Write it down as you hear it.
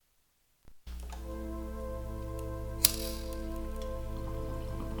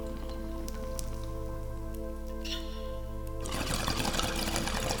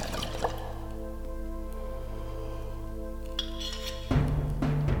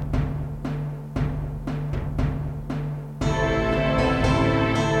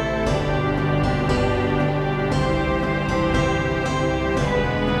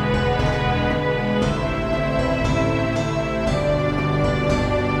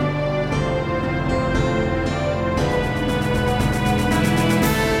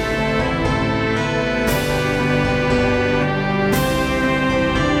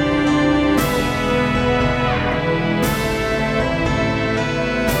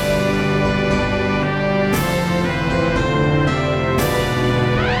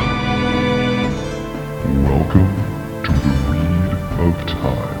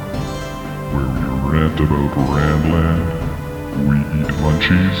Brandland, we eat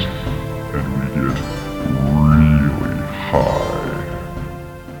munchies, and we get really high.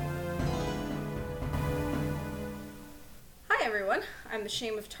 Hi everyone, I'm the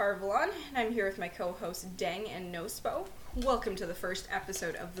Shame of Tarvalon, and I'm here with my co-hosts Deng and Nospo. Welcome to the first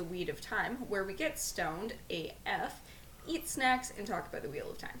episode of The Weed of Time, where we get stoned AF, eat snacks, and talk about the Wheel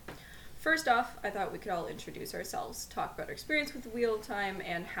of Time. First off, I thought we could all introduce ourselves, talk about our experience with the Wheel of Time,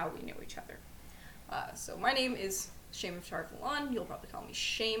 and how we know each other. So my name is Shame of Tarvalon. You'll probably call me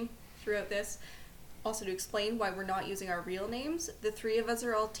Shame throughout this. Also, to explain why we're not using our real names, the three of us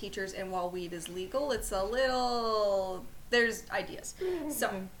are all teachers, and while weed is legal, it's a little... there's ideas.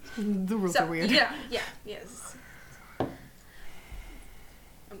 So... the rules are weird. Yes. I'm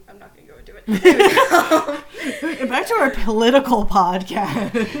not going to go into it. Back to our political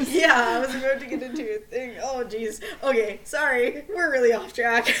podcast. Yeah, I was about to get into a thing. Oh, jeez. Okay, sorry. We're really off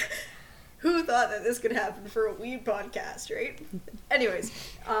track. Who thought that this could happen for a weed podcast, right? Anyways,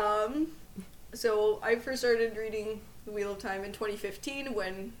 so I first started reading The Wheel of Time in 2015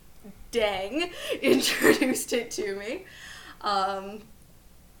 when Deng introduced it to me.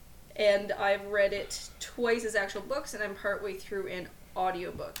 And I've read it twice as actual books, and I'm partway through an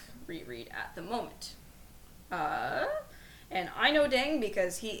audiobook reread at the moment. And I know Deng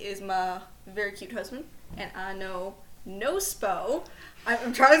because he is my very cute husband, and I know Nospo.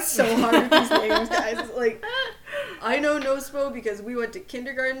 I'm trying so hard with these names, guys. Like, I know Nospo because we went to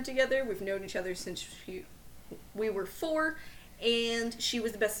kindergarten together. We've known each other since we were 4, and she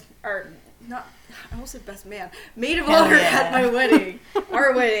was the best, or not, I almost said best man, maid of honor at my wedding.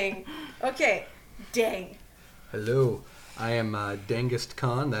 Our wedding. Okay, Deng. Hello, I am Dengist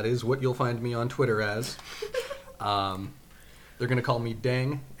Khan. That is what you'll find me on Twitter as. They're going to call me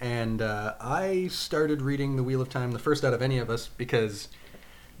Deng, and I started reading The Wheel of Time, the first out of any of us, because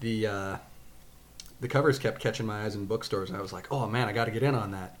the covers kept catching my eyes in bookstores, and I was like, oh man, I got to get in on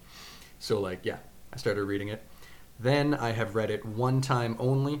that. So, I started reading it. Then I have read it one time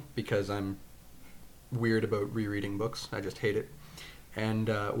only, because I'm weird about rereading books. I just hate it. And,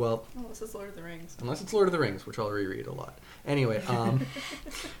 Unless it's Lord of the Rings. Unless it's Lord of the Rings, which I'll reread a lot. Anyway,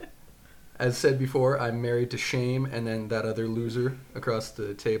 as said before, I'm married to Shame, and then that other loser across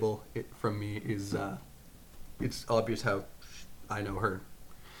the table from me is, it's obvious how I know her.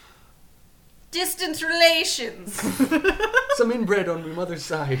 Distant relations. Some inbred on my mother's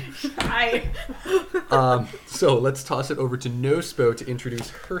side. So let's toss it over to Nospo to introduce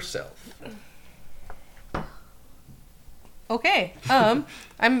herself. Okay.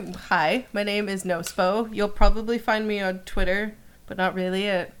 Hi, my name is Nospo. You'll probably find me on Twitter, but not really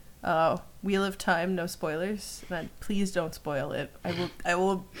at Wheel of Time, no spoilers. And please don't spoil it. I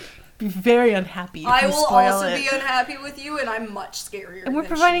will be very unhappy if I you will spoil also it. be unhappy with you, and I'm much scarier. And we're than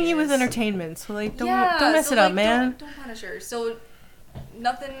providing she you with is. entertainment, so don't mess it up, man. Don't punish her. So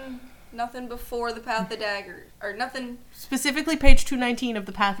nothing before the Path of Dagger, or nothing. Specifically, page 219 of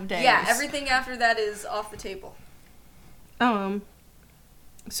the Path of Daggers. Yeah, everything after that is off the table.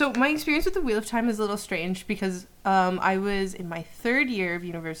 So my experience with the Wheel of Time is a little strange because I was in my 3rd year of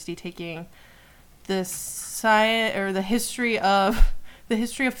university taking the history of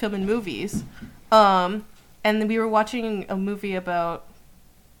film and movies, and we were watching a movie about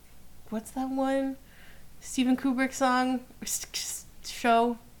what's that one Steven Kubrick song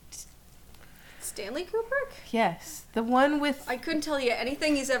show? Stanley Kubrick? Yes, the one with I couldn't tell you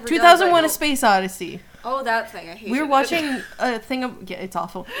anything he's ever 2001: done. A Space Odyssey. Oh, that thing. I hate it. We were watching a thing of... Yeah, it's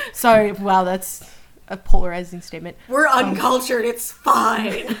awful. Sorry. Wow, that's a polarizing statement. We're uncultured. It's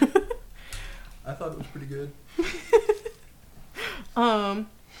fine. I thought it was pretty good.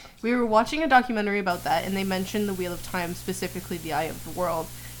 We were watching a documentary about that, and they mentioned the Wheel of Time, specifically The Eye of the World,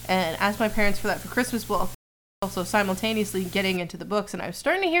 and asked my parents for that for Christmas. Well, also simultaneously getting into the books, and I was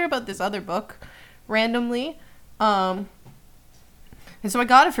starting to hear about this other book randomly. And so I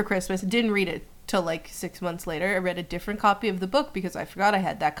got it for Christmas. Didn't read it till 6 months later. I read a different copy of the book because I forgot I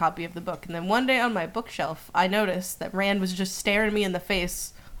had that copy of the book. And then one day on my bookshelf, I noticed that Rand was just staring me in the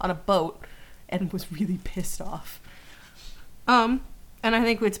face on a boat and was really pissed off. And I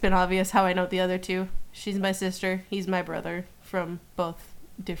think it's been obvious how I know the other two. She's my sister. He's my brother from both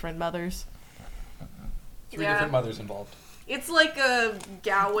different mothers. 3 different mothers involved. It's like a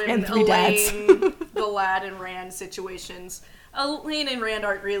Gawain, And 3 dads. Elaine, the Lad and Rand situations. Elaine and Rand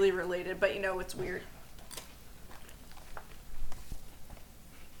aren't really related, but it's weird.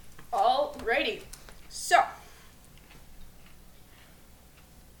 Alrighty. So,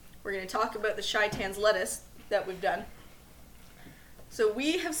 we're going to talk about the Shaitan's lettuce that we've done. So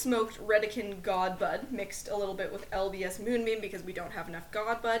we have smoked Redican Godbud, mixed a little bit with LBS Moonbeam because we don't have enough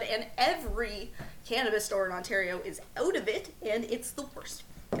Godbud, and every cannabis store in Ontario is out of it, and it's the worst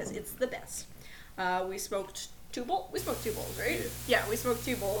because it's the best. We smoked 2 bowls. We smoked 2 bowls, right? Yeah, we smoked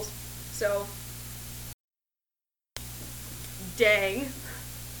 2 bowls. So, dang.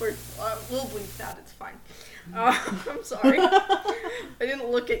 We'll bleep that. It's fine. I'm sorry. I didn't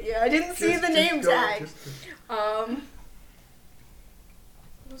look at you. I didn't see the name tag.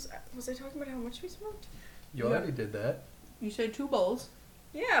 Was I talking about how much we smoked? You already did that. You said 2 bowls.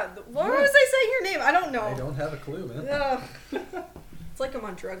 Yeah. Why was I saying your name? I don't know. I don't have a clue, man. It's like I'm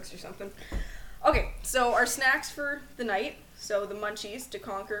on drugs or something. Okay, so our snacks for the night. So the munchies to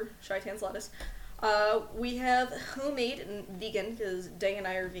conquer Shaitan's lettuce. We have homemade and vegan, because Dang and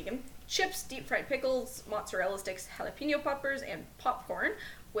I are vegan. Chips, deep fried pickles, mozzarella sticks, jalapeno peppers, and popcorn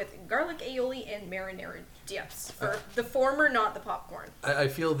with garlic aioli and marinara dips. For the former, not the popcorn. I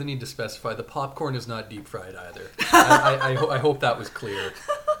feel the need to specify the popcorn is not deep fried either. I hope that was clear.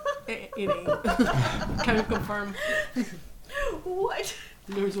 It ain't. Can you confirm? What?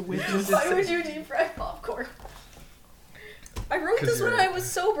 There's a witness. Why would you deep fry popcorn? I wrote this when I was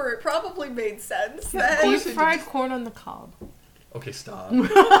sober. It probably made sense. Deep fried corn on the cob. Okay, stop.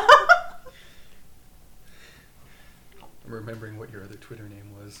 I'm remembering what your other Twitter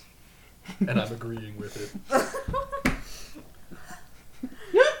name was, and I'm agreeing with it.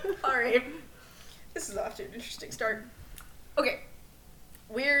 Alright. This is off to an interesting start. Okay.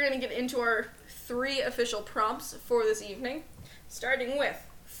 We're going to get into our 3 official prompts for this evening, starting with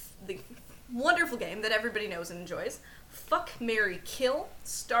the wonderful game that everybody knows and enjoys, Fuck, Marry, Kill,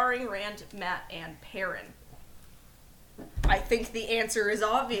 starring Rand, Matt, and Perrin. I think the answer is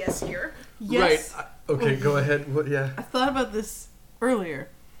obvious here. Yes. Right. Okay, go ahead. What? Yeah. I thought about this earlier.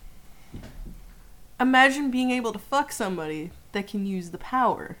 Imagine being able to fuck somebody that can use the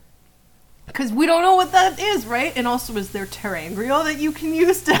power. Because we don't know what that is, right? And also, is there terangrial that you can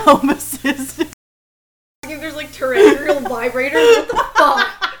use to help assist? I think there's like terrestrial vibrators. What the fuck?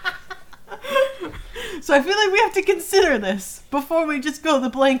 So I feel like we have to consider this before we just go the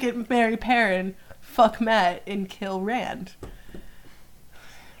blanket marry Perrin, fuck Matt, and kill Rand.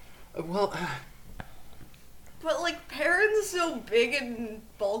 Well, But like Perrin's so big and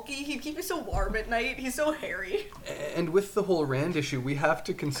bulky, he'd keep you so warm at night. He's so hairy. and with the whole Rand issue, we have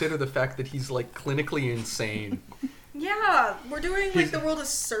to consider the fact that he's like clinically insane. Yeah, we're doing like the world a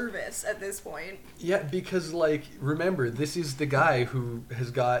service at this point. Yeah, because like remember, this is the guy who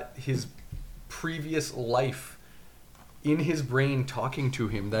has got his previous life in his brain talking to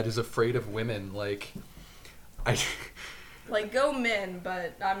him that is afraid of women. Like Like, go men,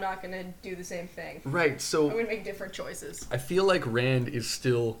 but I'm not gonna do the same thing. Right, so I'm gonna make different choices. I feel like Rand is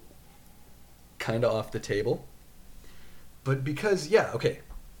still kind of off the table. But because, yeah, okay,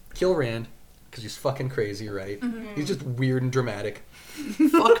 kill Rand, because he's fucking crazy, right? Mm-hmm. He's just weird and dramatic.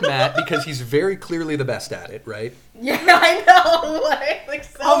 Fuck Matt, because he's very clearly the best at it, right? Yeah, I know. Like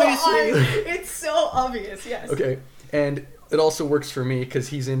so Obviously. It's so obvious. Yes. Okay, and it also works for me, because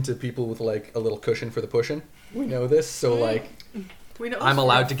he's into people with, like, a little cushion for the pushing. We know this, so, like, We know I'm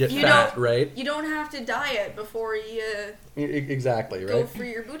allowed to get You fat, don't- right? You don't have to diet before you Exactly, go right? for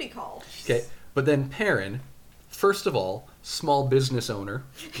your booty call. Okay, but then Perrin, first of all, small business owner,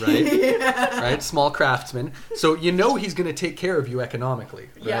 right? Right, small craftsman. So you know he's going to take care of you economically,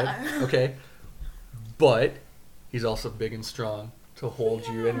 right? Yeah. Okay, but he's also big and strong to hold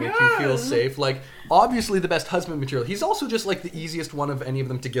you and make you feel safe. Like, obviously the best husband material. He's also just like the easiest one of any of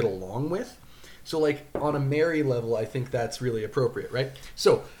them to get along with. So like on a marry level, I think that's really appropriate, right?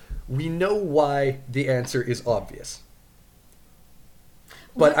 So we know why the answer is obvious.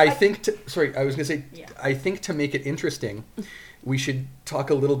 But I think Yeah. I think to make it interesting, we should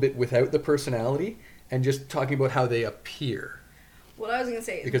talk a little bit without the personality and just talking about how they appear. What I was gonna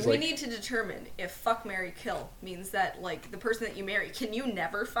say is Because, we like- need to determine if fuck, marry, kill means that like the person that you marry, can you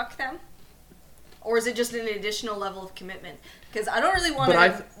never fuck them, or is it just an additional level of commitment? Because I don't really want But to,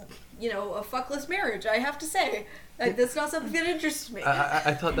 I've- a fuckless marriage. I have to say that's not something that interests me.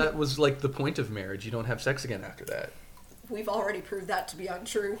 I thought that was like the point of marriage. You don't have sex again after that. We've already proved that to be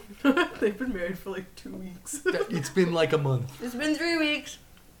untrue. They've been married for like 2 weeks. It's been like a month. It's been 3 weeks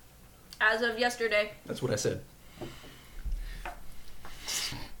as of yesterday. That's what I said.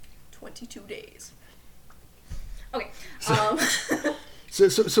 22 days. Okay.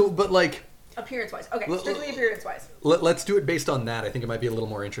 But like, Appearance-wise. Okay, Well, strictly appearance-wise. let's do it based on that. I think it might be a little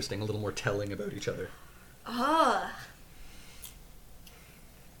more interesting, a little more telling about each other. I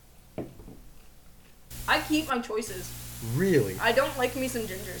keep my choices. Really? I don't like me some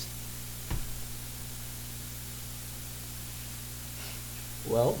gingers.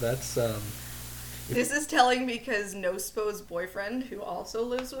 Well, that's This is telling because Nospo's boyfriend, who also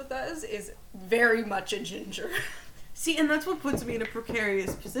lives with us, is very much a ginger. See, and that's what puts me in a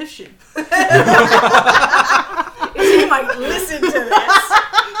precarious position. He might listen to this.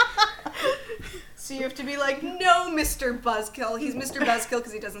 So you have to be like, no, Mr. Buzzkill. He's Mr. Buzzkill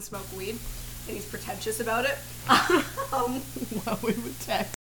because he doesn't smoke weed, and he's pretentious about it. Wow, we would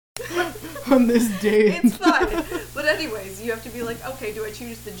text on this date. It's fine. But anyways, you have to be like, okay, do I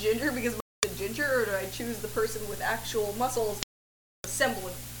choose the ginger because I'm a ginger, or do I choose the person with actual muscles, a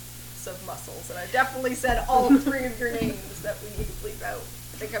semblance of muscles? And I definitely said all three of your names that we need to bleep out.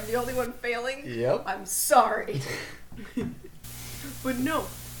 I think I'm the only one failing. Yep. I'm sorry. But no,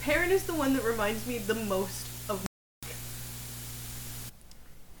 Perrin is the one that reminds me the most of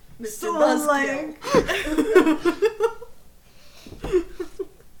Mr. So, Buzzkill.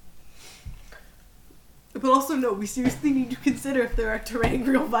 But also, no, we seriously need to consider if there are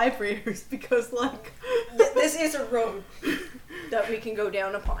terangrial vibrators, because, like... This is a road that we can go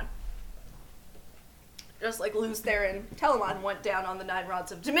down upon. Just like Lews Therin Telamon went down on the 9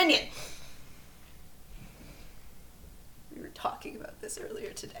 Rods of Dominion. We were talking about this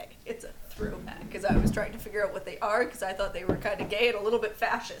earlier today. It's a throwback, because I was trying to figure out what they are, because I thought they were kind of gay and a little bit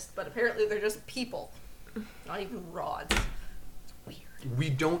fascist, but apparently they're just people. Not even rods.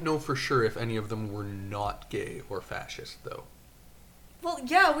 We don't know for sure if any of them were not gay or fascist, though. Well,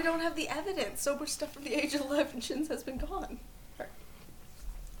 yeah, we don't have the evidence. So much stuff from the Age of Legends has been gone.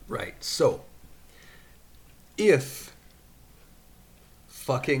 Right, so, if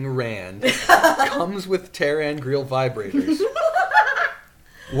fucking Rand comes with terangrial vibrators,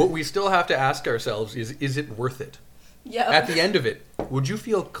 what we still have to ask ourselves is it worth it? Yeah. At the end of it, would you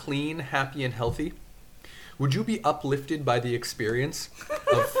feel clean, happy, and healthy? Would you be uplifted by the experience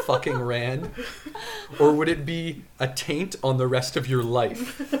of fucking Rand? Or would it be a taint on the rest of your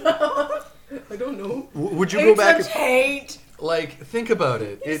life? I don't know. Would you go back It's a taint. like, think about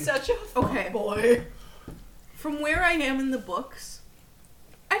it. He's such a Okay, boy. From where I am in the books,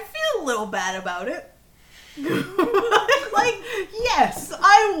 I feel a little bad about it. Like, yes,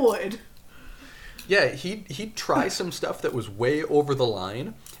 I would. Yeah, he'd try some stuff that was way over the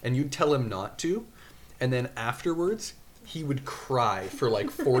line, and you'd tell him not to, and then afterwards, he would cry for like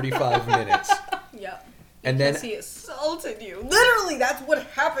 45 minutes. Yeah. And Because then he assaulted you. Literally, that's what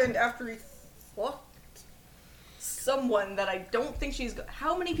happened after he fucked someone that I don't think she's...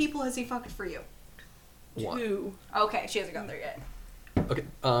 How many people has he fucked for you? One. 2. Okay, she hasn't got there yet. Okay,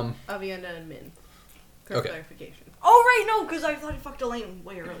 Avienda and Min. For Okay. clarification. Oh, right, no, because I thought he fucked Elaine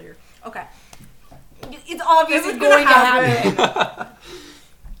way earlier. Okay. It's obvious It was it's going to gonna happen.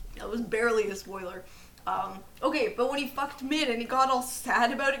 That was barely a spoiler. Okay, but when he fucked Min and he got all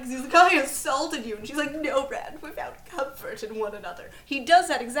sad about it because he's like, I assaulted you. And she's like, no, Rand, we found comfort in one another. He does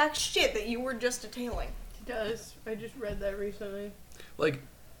that exact shit that you were just detailing. He does. I just read that recently. like,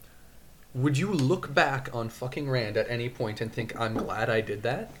 would you look back on fucking Rand at any point and think, I'm glad I did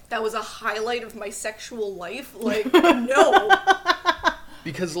that? That was a highlight of my sexual life. Like, no.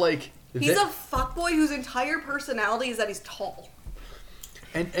 Because, like... He's a fuckboy whose entire personality is that he's tall.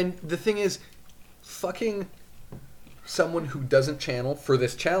 And the thing is, fucking someone who doesn't channel for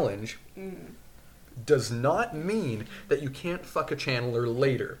this challenge does not mean that you can't fuck a channeler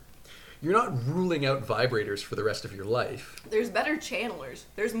later. You're not ruling out vibrators for the rest of your life. There's better channelers.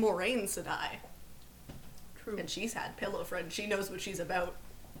 There's Moraine Sedai. True. And she's had pillow friends. She knows what she's about.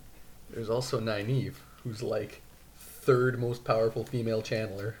 There's also Nynaeve, who's like third most powerful female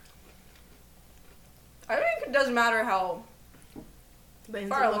channeler. I think it doesn't matter how far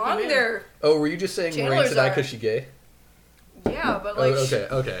looking along in. they're... Oh, were you just saying Channelers Moraine Sedai are- because she gay? Yeah, but like...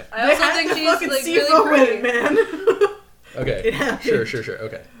 Oh, okay. I also They think have to she's fucking like see really pretty. it, man. Okay. It happened. Sure,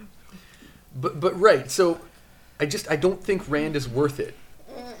 okay. But right, so I don't think Rand is worth it.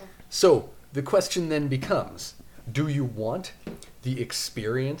 So the question then becomes, do you want the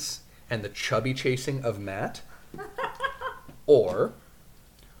experience and the chubby chasing of Matt? Or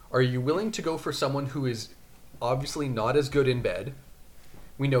are you willing to go for someone who is obviously not as good in bed?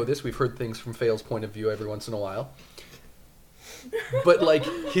 We know this, we've heard things from Fail's point of view every once in a while. But like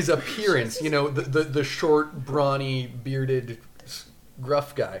his appearance, you know, the short, brawny, bearded,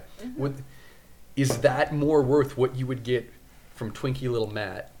 gruff guy, is that more worth what you would get from Twinkie Little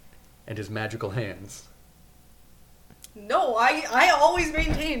Matt and his magical hands? No, I always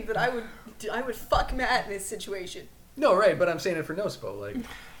maintained that I would fuck Matt in this situation. No, right, but I'm saying it for Nospo, like...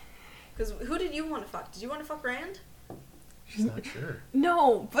 Because who did you want to fuck? Did you want to fuck Rand? She's not sure.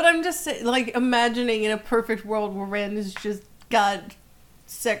 No, but I'm just saying, like, imagining in a perfect world where Rand has just got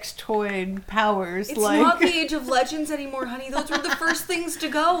sex toy powers. It's like, not the Age of Legends anymore, honey. Those were the first things to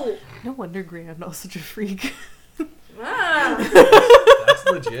go. no wonder Grandma's such a freak. Ah. That's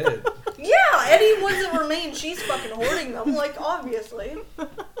legit. Yeah, any ones that remain, she's fucking hoarding them, like, obviously.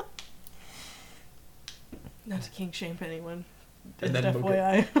 Not to kink shame anyone. And Just then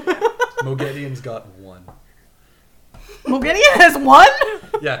FYI. Mogedian's got one. Mogedian has one?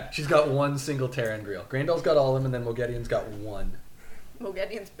 Yeah, she's got one single Terangriel. Grandal's got all of them, and then Mogedian's got one.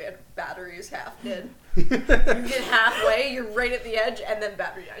 Mogedian's battery is half dead. You get halfway, you're right at the edge, and then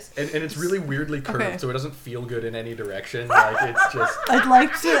battery dies. And it's really weirdly curved, Okay. so it doesn't feel good in any direction. Like, it's just... I'd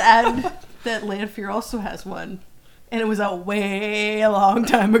like to add that Lanfear also has one. And it was a way long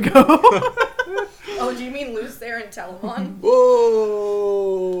time ago. Oh, do you mean Lucer and Telamon?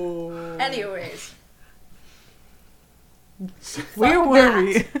 Whoa! Anyways. Where Fuck were that.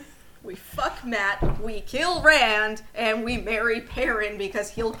 we? We fuck Matt, we kill Rand, and we marry Perrin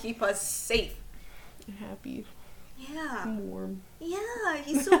because he'll keep us safe. Happy, Yeah. warm, Yeah,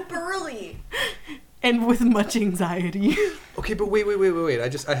 he's so burly. and with much anxiety. Okay, but wait.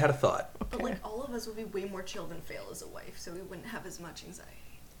 I had a thought. But like all of us would be way more chill than Fail as a wife, so we wouldn't have as much anxiety.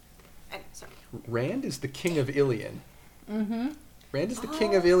 And sorry. Rand is the king of Ilion. Mm-hmm. Rand is the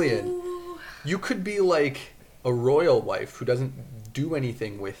king of Ilion. Oh. You could be like a royal wife who doesn't do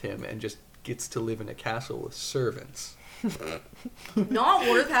anything with him and just gets to live in a castle with servants. Not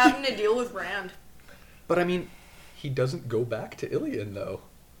worth having to deal with Rand. But I mean, he doesn't go back to Ilion though.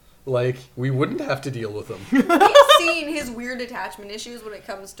 Like, we wouldn't have to deal with him. We've seen his weird attachment issues when it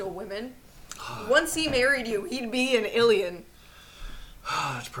comes to women. Once he married you, he'd be an Ilion.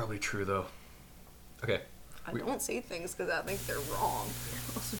 That's probably true though. Okay. I don't say things because I think they're wrong.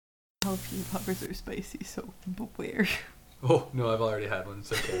 Also, jalapeno poppers are spicy, so beware. Oh, no, I've already had one.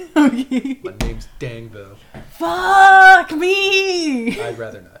 It's okay. Okay. My name's Dang though. Fuck me! I'd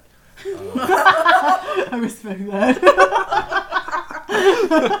rather not. I respect that.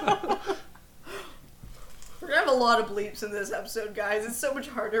 We're gonna have a lot of bleeps in this episode, guys. It's so much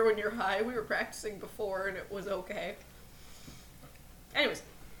harder when you're high. We were practicing before and it was okay. Anyways,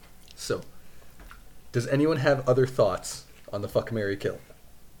 So, does anyone have other thoughts on the fuck, marry, kill?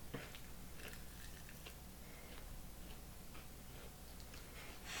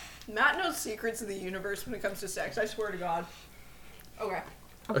 Matt knows secrets of the universe when it comes to sex, I swear to God. Okay.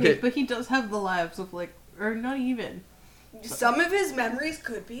 Okay, Okay. but he does have the lives of, like, or not even. Some of his memories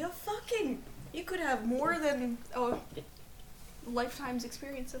could be a fucking. You could have more than a lifetime's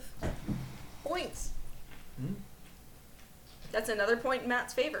experience of points. Hmm? That's another point in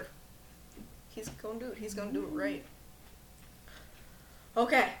Matt's favor. He's gonna do it. He's gonna do it right.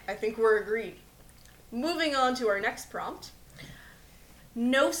 Okay, I think we're agreed. Moving on to our next prompt.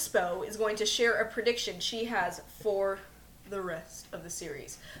 Nospo is going to share a prediction she has for the rest of the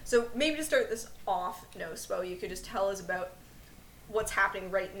series. So maybe to start this off, Nospo, you could just tell us about what's happening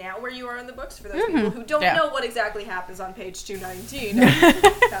right now where you are in the books for those people who don't Yeah. know what exactly happens on page 219 of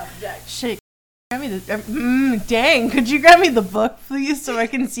the deck. Shake. Grab me the. Dang, could you grab me the book, please, so I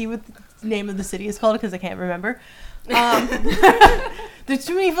can see what the name of the city is called, because I can't remember. There's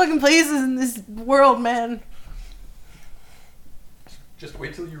too many fucking places in this world, man. Just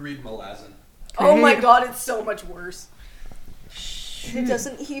wait till you read Malazan. Oh my god, it's so much worse. It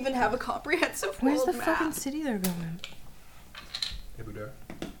doesn't even have a comprehensive Where's world the map. fucking city they're going? Ibudar.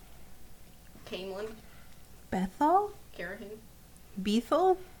 Camelin, Bethel? Carahin.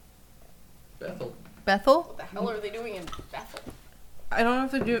 Bethel? Bethel. Bethel? What the hell are they doing in Bethel? I don't know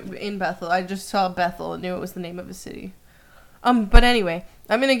if they're doing in Bethel. I just saw Bethel and knew it was the name of a city. But anyway,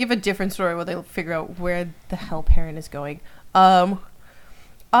 I'm gonna give a different story where they'll figure out where the hell Perrin is going.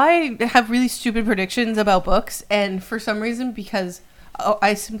 I have really stupid predictions about books, and for some reason, because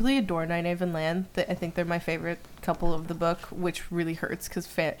I simply adore Nynaeve and Lan, I think they're my favorite couple of the book, which really hurts because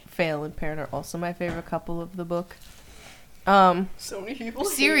Fail and Perrin are also my favorite couple of the book. So many people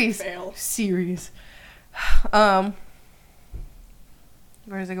Series. fail. Series. Where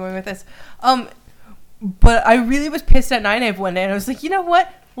is it going with this? But I really was pissed at Nynaeve one day, and I was like, you know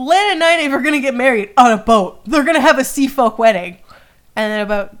what? Lan and Nynaeve are gonna get married on a boat. They're gonna have a sea folk wedding. And then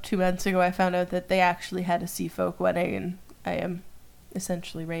about 2 months ago, I found out that they actually had a sea folk wedding, and I am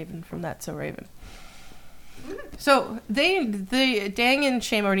essentially Raven from That's So Raven. So the Dang and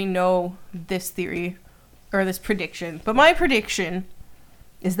Shame already know this theory, or this prediction. But my prediction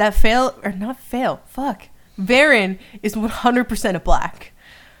is that Varen is 100% a black.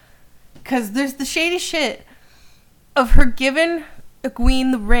 Because there's the shady shit of her giving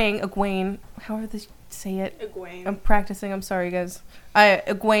Egwene the ring. Egwene, however they say it. Egwene. I'm practicing, I'm sorry, guys.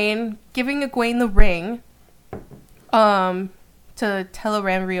 Giving Egwene the ring, to to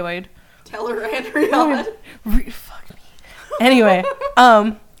Tel'aran'rhiod. Tel'aran'rhiod. Fuck me. Anyway,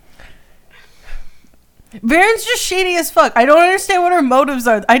 Varen's just shady as fuck. I don't understand what her motives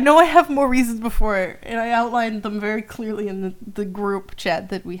are. I know I have more reasons before, and I outlined them very clearly in the group chat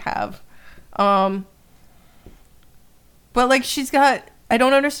that we have. But like I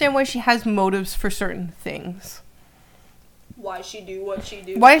don't understand why she has motives for certain things. Why she do what she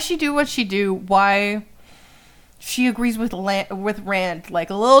do. Why she do what she do. Why she agrees with Rand like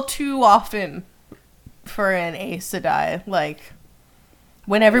a little too often for an Aes Sedai. Like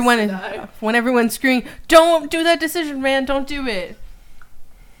when everyone's screaming, "Don't do that decision, Rand! Don't do it."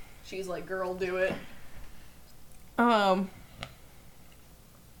 She's like, "Girl, do it."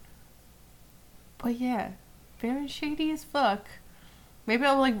 But yeah, very shady as fuck. Maybe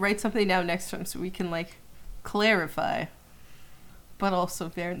I'll like write something down next time so we can like clarify. But also,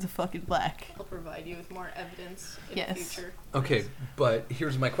 Varen's a fucking black. I'll provide you with more evidence in the Yes. future. Okay, but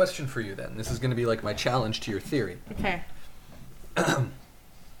here's my question for you then. This is going to be like my challenge to your theory. Okay.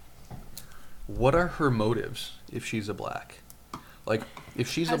 What are her motives if she's a black? Like, if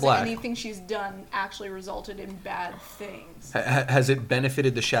she's a Has black, anything she's done actually resulted in bad things? has it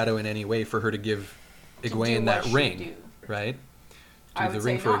benefited the Shadow in any way for her to give To do Egwene what that she ring? do. Right? I Do would the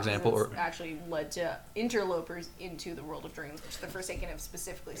ring, say for not, 'cause example, it's or actually led to interlopers into the world of dreams, which the Forsaken have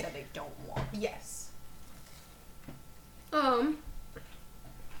specifically said they don't want. Yes. But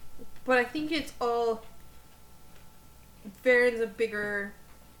I think it's all Varen's a bigger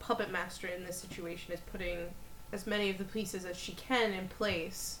puppet master in this situation, is putting as many of the pieces as she can in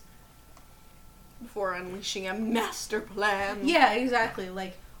place. Before unleashing a master plan. Yeah, exactly.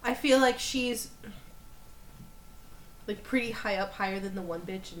 Like, I feel like she's like pretty high up, higher than the one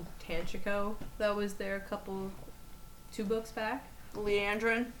bitch in Tanchico that was there 2 books back.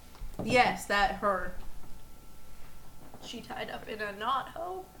 Leandrin, Yes, that her. she tied up in a knot,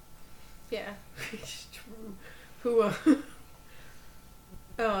 ho. Yeah, it's true. Who,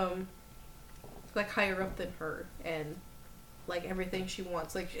 like higher up than her, and like everything she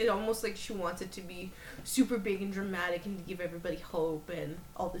wants. Like it almost like she wants it to be super big and dramatic and to give everybody hope and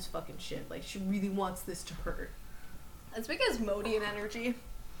all this fucking shit. Like she really wants this to hurt. As big as Modian energy.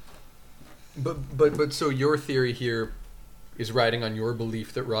 But so your theory here is riding on your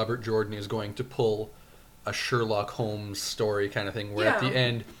belief that Robert Jordan is going to pull a Sherlock Holmes story kind of thing, where at the Yeah.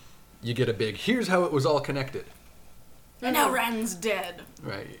 end you get a big, here's how it was all connected. And now Rand's dead.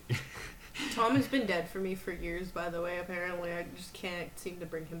 Right. Tom has been dead for me for years, by the way. Apparently, I just can't seem to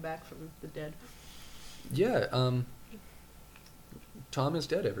bring him back from the dead. Yeah, Tom is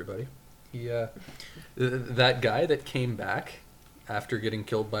dead, everybody. He, that guy that came back after getting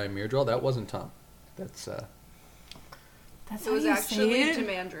killed by Myrddraal, that wasn't Tom. That's, That's It was actually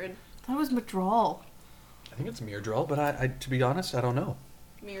Demandred. That was Madral. I think it's Myrddraal, but I to be honest, I don't know.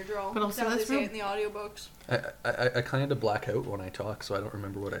 Myrddraal. But also That's how they that's say real- it in the audiobooks. I kind of black out when I talk, so I don't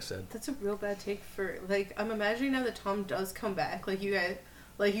remember what I said. That's a real bad take for, like, I'm imagining now that Tom does come back. Like, you guys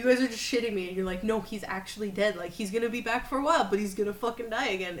are just shitting me, and you're like, no, he's actually dead. Like, he's gonna be back for a while, but he's gonna fucking die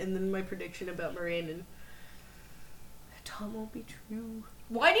again. And then my prediction about Moraine and Tom won't be true.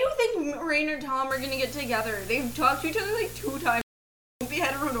 Why do you think Rain and Tom are gonna get together? They've talked to each other like 2 times. Don't be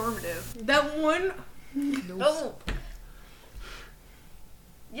heteronormative. That one. No.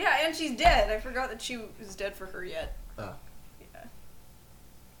 Yeah, and she's dead. I forgot that she was dead for her yet. Oh. Yeah.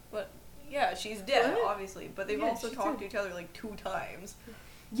 But, yeah, she's dead, What? obviously. But they've Yeah, also she's talked dead. to each other like 2 times.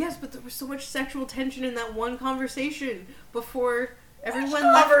 Yes, but there was so much sexual tension in that one conversation before everyone Which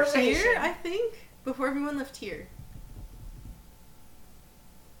left conversation? here. I think before everyone left here,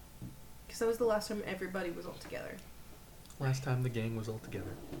 because that was the last time everybody was all together. Last time the gang was all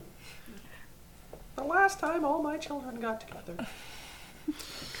together. The last time all my children got together.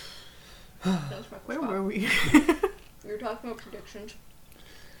 Where were we? We were talking about predictions.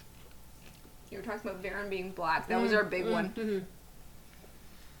 You were talking about Varen being black. That was our big one. Mm-hmm.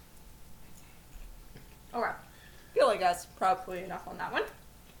 Alright. Feel like that's probably enough on that one.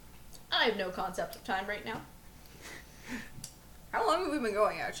 I have no concept of time right now. How long have we been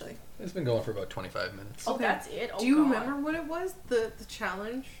going, actually? It's been going for about 25 minutes. Oh, Okay. that's it? Oh, Do you God. remember what it was? The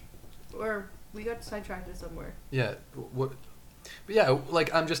challenge, or we got sidetracked somewhere? Yeah. What? But yeah,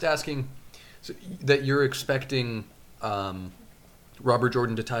 like I'm just asking so, that you're expecting Robert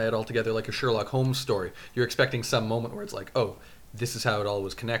Jordan to tie it all together like a Sherlock Holmes story. You're expecting some moment where it's like, oh, this is how it all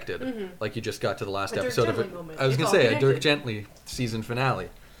was connected. Mhm. Like you just got to the last A Dirk episode of it. Gently moment. I was It's gonna all say a connected. Dirk Gently season finale,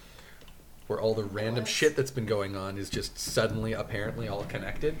 where all the random shit that's been going on is just suddenly, apparently, all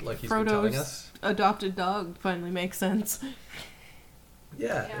connected. Like he's been telling us. Frodo's adopted dog finally makes sense.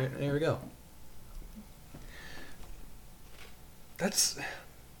 Yeah, Yeah. There we go. That's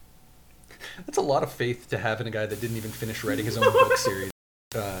a lot of faith to have in a guy that didn't even finish writing his own book series.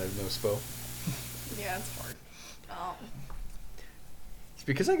 No Spo. Yeah, it's hard. It's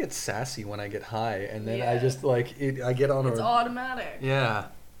because I get sassy when I get high, and then I Yeah. just like it. I get on It's a automatic. yeah.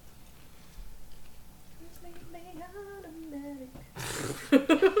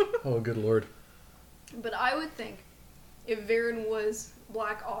 Oh, good lord. But I would think if Varen was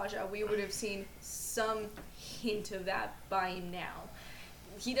Black Aja, we would have seen some hint of that by now.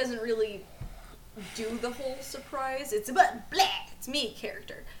 He doesn't really do the whole surprise. It's about blah, it's me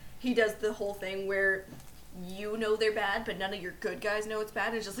character. He does the whole thing where you know they're bad, but none of your good guys know it's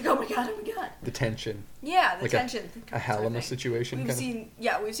bad. It's just like, oh my god. The tension, Yeah, the like tension. a Halima situation. We've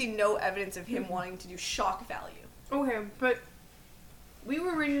Kind seen no evidence of him wanting to do shock value. Okay, but we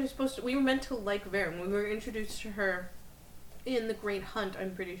were originally we were meant to like Varen. We were introduced to her in The Great Hunt,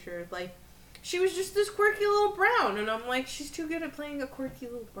 I'm pretty sure. Like, she was just this quirky little brown, and I'm like, she's too good at playing a quirky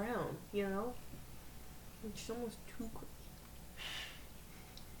little brown, you know? And she's almost too quirky.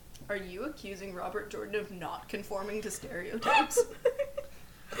 Are you accusing Robert Jordan of not conforming to stereotypes?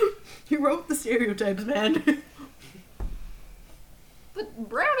 He wrote the stereotypes, man. But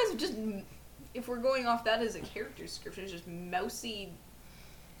Brown is just, if we're going off that as a character description, it's just mousy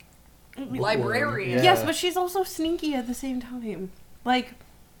librarian. Yeah. Yes, but she's also sneaky at the same time. Like,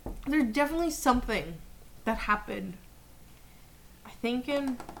 there's definitely something that happened. I think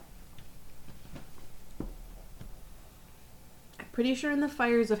I'm pretty sure in the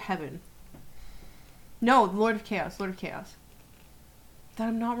Fires of Heaven. No, the Lord of Chaos. That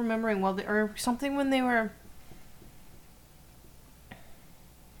I'm not remembering well. Or something when they were...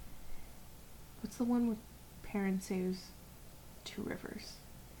 What's the one with Perrin saves Two Rivers?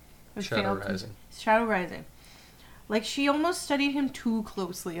 And Shadow failed to- Rising. Shadow Rising. Like, she almost studied him too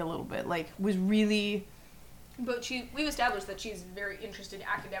closely a little bit. Like, was really... But we've established that she's very interested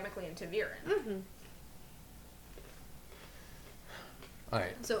academically in Taviran. Mm-hmm.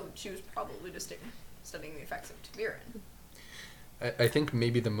 Alright. So she was probably just studying the effects of Taviran. I think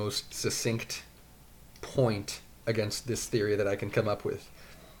maybe the most succinct point against this theory that I can come up with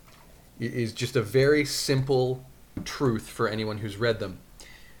is just a very simple truth for anyone who's read them.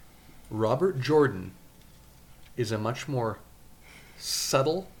 Robert Jordan is a much more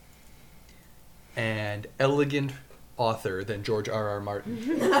subtle and elegant author than George R.R. Martin.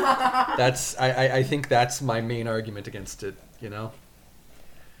 I think that's my main argument against it, you know?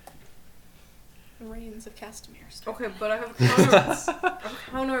 Reigns of Castamere. Okay, but I have a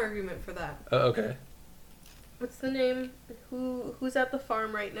counter argument for that. Okay. What's the name? Who's at the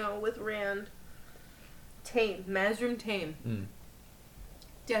farm right now with Rand? Tame. Mazrim Tame. Mm.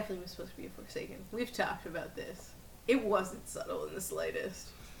 Definitely was supposed to be a Forsaken. We've talked about this. It wasn't subtle in the slightest.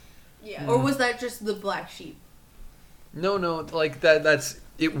 Yeah. Or was that just the black sheep? No, like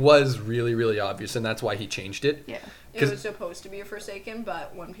it was really, really obvious, and that's why he changed it. Yeah. It was supposed to be a Forsaken,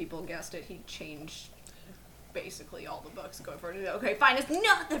 but when people guessed it, he changed basically all the books going forward. Okay, fine, it's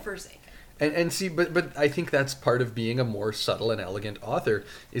not the Forsaken. And see, but I think that's part of being a more subtle and elegant author,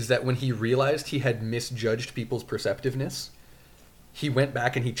 is that when he realized he had misjudged people's perceptiveness, he went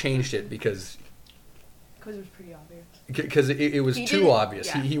back and he changed it because Because it was pretty obvious. it was He too didn't- obvious.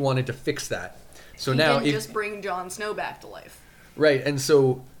 yeah. He wanted to fix that. So He now, didn't just bring Jon Snow back to life. right, and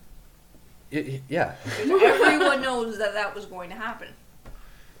so, yeah. Everyone knows that was going to happen.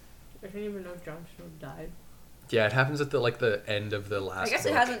 I didn't even know Jon Snow died. Yeah, it happens at the end of the last I guess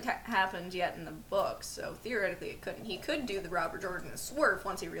book. it hasn't happened yet in the book, so theoretically it couldn't. He could do the Robert Jordan swerve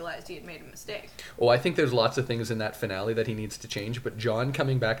once he realized he had made a mistake. Oh, I think there's lots of things in that finale that he needs to change, but Jon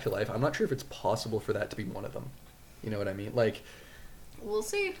coming back to life, I'm not sure if it's possible for that to be one of them. You know what I mean? Like, We'll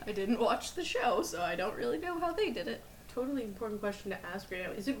see. I didn't watch the show, so I don't really know how they did it. Totally important question to ask right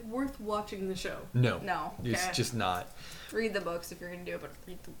now. Is it worth watching the show? no. No. It's Okay. just not. Read the books if you're going to do it, but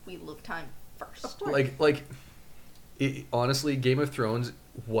read the Wheel of Time first. Of course. Like honestly, Game of Thrones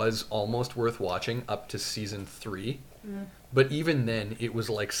was almost worth watching up to season 3. Mm. But even then, it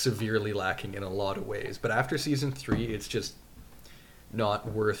was like severely lacking in a lot of ways. But after season 3, it's just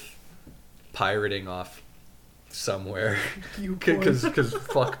not worth pirating off somewhere. Because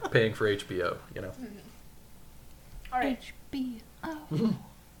fuck paying for HBO, you know. All right. HBO.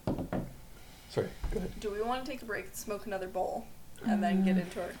 Sorry, go ahead. Do we want to take a break and smoke another bowl and then get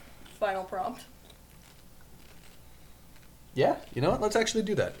into our final prompt? Yeah, you know what? Let's actually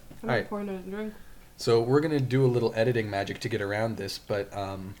do that. I'm All right. pouring a drink. So we're gonna do a little editing magic to get around this, but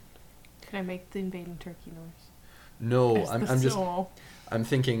Can I make the invading turkey noise? no, As the I'm just soul. I'm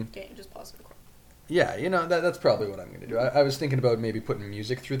thinking. Okay, just pause the recording. Yeah, you know that's probably what I'm gonna do. I was thinking about maybe putting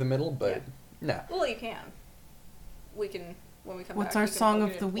music through the middle, but nah. Well, you can. We can when we come What's back. our we can song plug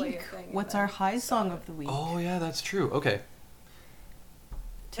of it the in, play week? a thing, and What's then our high stop song it. of the week? Oh yeah, that's true. Okay.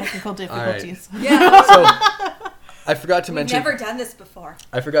 Technical difficulties. Yeah. So I forgot to We've mention. never done this before.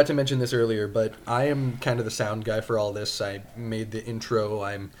 I forgot to mention this earlier, but I am kind of the sound guy for all this. I made the intro.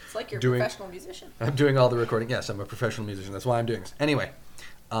 It's like you're a doing- professional musician. I'm doing all the recording. Yes, I'm a professional musician. That's why I'm doing this. Anyway,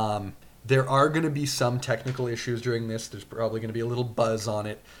 there are going to be some technical issues during this. There's probably going to be a little buzz on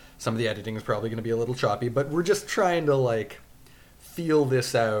it. Some of the editing is probably going to be a little choppy, but we're just trying to like feel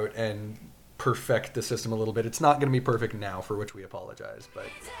this out and perfect the system a little bit. It's not going to be perfect now, for which we apologize, but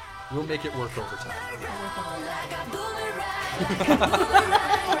we'll make it work over time.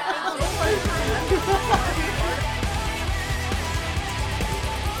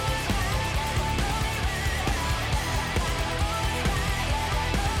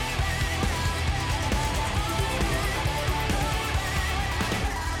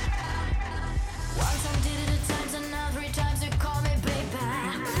 Once I did it 2 times and now 3 times you call me baby.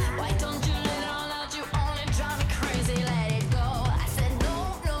 Why don't you let it all out? You only drive me crazy. Let it go. I said no,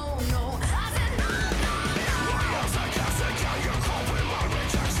 no, no. I said no, no, no. Once I cast it, can you cope with my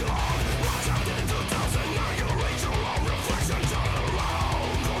rejection? Once I did 2,000, now you reach your own reflection. Turn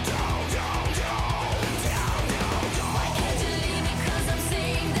around, go down, down, down, down, down, down. Why can't you leave me? 'Cause I'm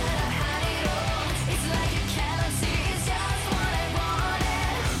seeing that I had it all. It's like you cannot see. It's just what I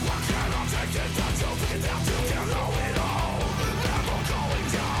wanted. Why can't I take it that you think it out? You can know it all. Never going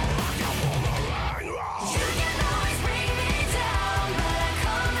down like a boomerang. You can always bring me down, but I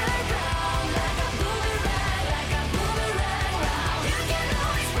come around like a boomerang, like a boomerang round. You can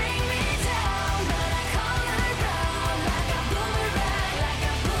always bring me down, but I come around like a boomerang, like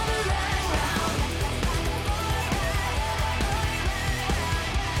a boomerang round.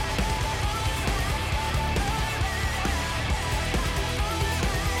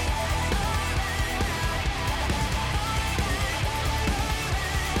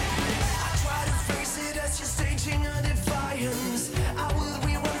 I try to face it as you're staging a defiance. I will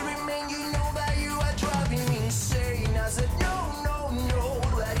be what I remain, you know that you are driving me insane. I said no, no, no,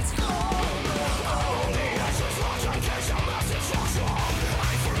 let it go. Oh, the ashes watch and catch a massive structure.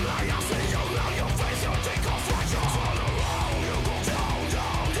 I forlay, I see you now, your face, you take off fracture. Turn around, you go down,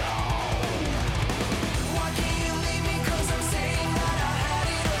 down, down. Why can't you leave me? 'Cause I'm saying that I had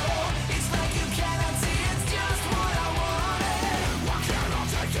it all. It's like you cannot see, it's just what I wanted. Why can't I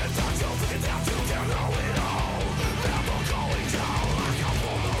take it that you think it out? You can know it all. Never going down like a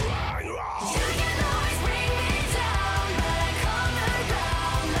boomerang.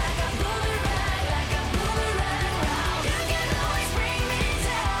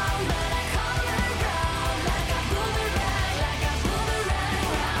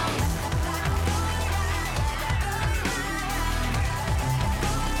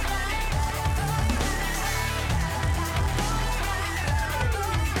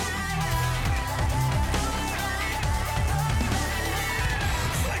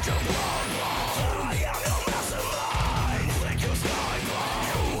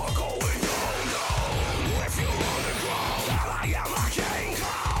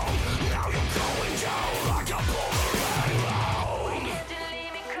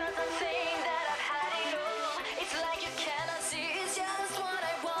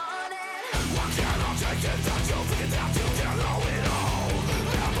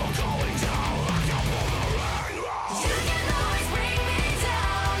 You can always bring me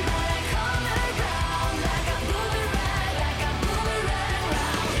down, but I come around like a boomerang, like a boomerang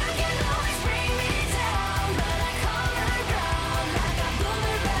round. You can always bring me down, but I come around like a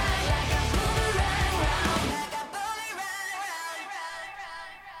boomerang, like a boomerang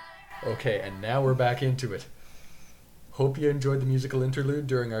round. Okay, and now we're back into it. Hope you enjoyed the musical interlude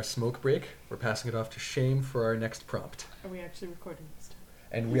during our smoke break. We're passing it off to Shame for our next prompt. Are we actually recording this time?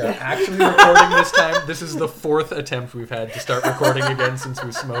 And we are actually recording this time. This is the 4th attempt we've had to start recording again since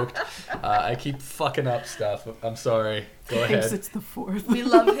we smoked. I keep fucking up stuff. I'm sorry. Go Thinks ahead. it's the 4th. We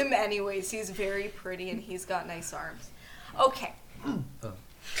love him anyways. He's very pretty and he's got nice arms. Okay.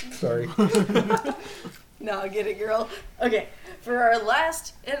 Sorry. No, get it, girl. Okay, for our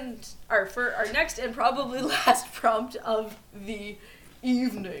next and probably last prompt of the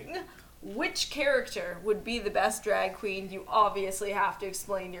evening, which character would be the best drag queen? You obviously have to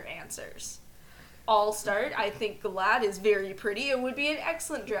explain your answers. I'll start. I think Glad is very pretty and would be an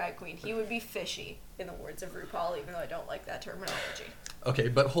excellent drag queen. He would be fishy, in the words of RuPaul, even though I don't like that terminology. Okay,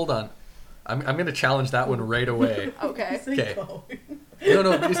 but hold on. I'm going to challenge that one right away. Okay. Okay. No,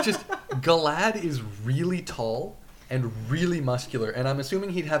 it's just Galad is really tall and really muscular. And I'm assuming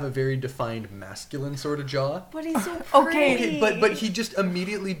he'd have a very defined masculine sort of jaw. But he's so Okay. pretty. Okay, but he'd just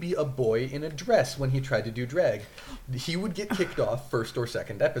immediately be a boy in a dress when he tried to do drag. He would get kicked off first or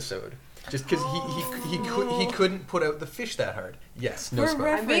second episode. Just because he couldn't put out the fish that hard. Yes, no For spoiler.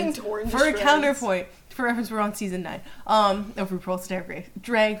 I'm being reference, torn to for a shreds. counterpoint, for reference, we're on season 9 of RuPaul's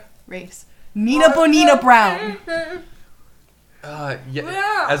Drag Race. Nina Bonina Brown.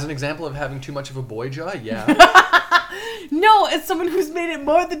 Yeah. As an example of having too much of a boy jaw, yeah. No, it's someone who's made it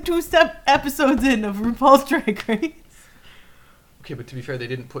more than 2 episodes in of RuPaul's Drag Race. Okay, but to be fair, they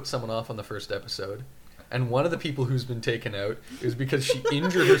didn't put someone off on the first episode. And one of the people who's been taken out is because she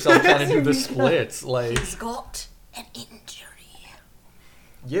injured herself trying to do the splits. Like, He's got an injury.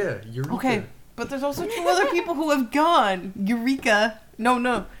 yeah, Eureka. Okay, but there's also 2 other people who have gone. Eureka.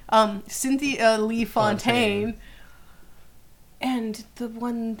 No. Cynthia Lee Fontaine. And the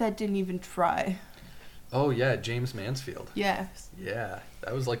one that didn't even try. Oh, yeah, James Mansfield. Yes. Yeah,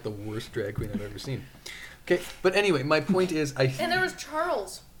 that was like the worst drag queen I've ever seen. Okay, but anyway, my point is, And there was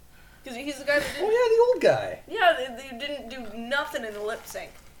Charles. Because he's the guy that didn't... Oh, yeah, the old guy. Yeah, they didn't do nothing in the lip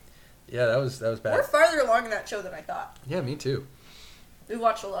sync. Yeah, that was We're bad. farther along in that show than I thought. Yeah, me too. We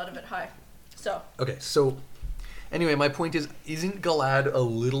watched a lot of it high. So, Okay, so anyway, my point is, isn't Galad a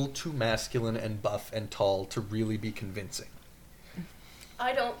little too masculine and buff and tall to really be convincing?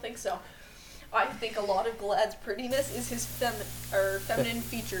 I don't think so. I think a lot of Galad's prettiness is his feminine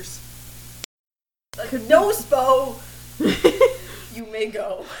features. No, Spo! You may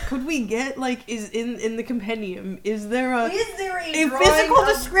go. Could we get, like, is in the compendium, is there a A drawing physical of...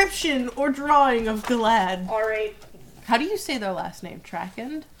 description or drawing of Galad? Alright, How do you say their last name?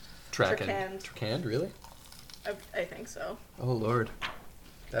 Trackend? Trakand. Trakand, really? I think so. Oh, Lord.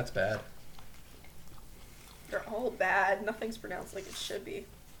 That's bad. They're all bad. Nothing's pronounced like it should be.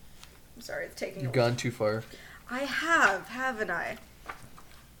 I'm sorry, it's taking You've a while. gone too far. I have, haven't I?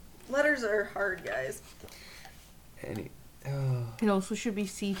 Letters are hard, guys. It also should be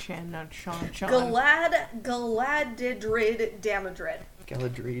C-Chan, not Sean. Galadidrid Damodred.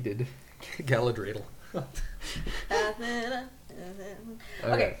 Galadriel. Galadriel.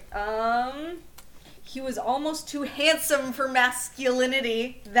 Okay, he was almost too handsome for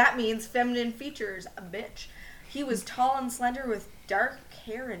masculinity. That means feminine features, a bitch. He was tall and slender with dark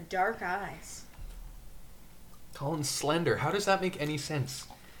hair and dark eyes. Tall and slender. How does that make any sense?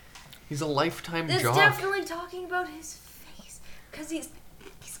 He's a lifetime This jock. definitely talking about his face, because he's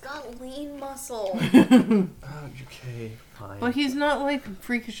got lean muscle. Oh, okay, fine. But he's not, like,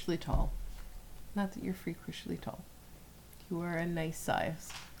 freakishly tall. Not that you're freakishly tall. You are a nice size.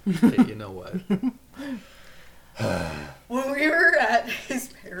 Okay, you know what? When we were at his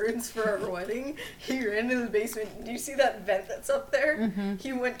parents for our wedding, he ran into the basement. Do you see that vent that's up there? Mm-hmm.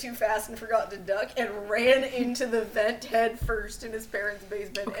 He went too fast and forgot to duck and ran into the vent head first in his parents'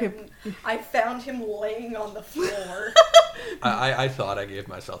 basement. Okay. And I found him laying on the floor. I thought I gave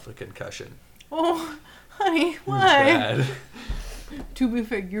myself a concussion. Oh, honey, It was why? bad. To be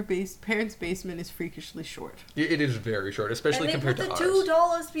fair, your parents' basement is freakishly short. It is very short, especially And they compared put to the ours. 2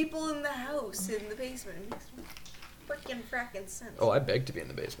 tallest people in the house in the basement. It makes freaking fracking sense. Oh, I beg to be in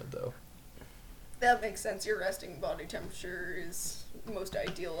the basement, though. That makes sense. Your resting body temperature is most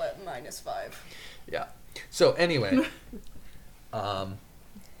ideal at -5. Yeah. So, anyway.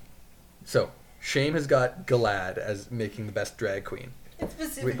 So, Shame has got Galad as making the best drag queen. It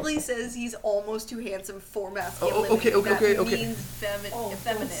specifically says he's almost too handsome for masculinity. Oh, okay. That means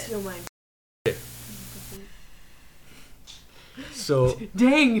effeminate. So,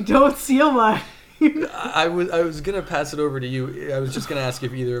 Dang, don't steal mine. I was gonna pass it over to you. I was just gonna ask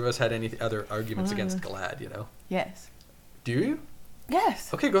if either of us had any other arguments against Galad, you know? Yes. Do you?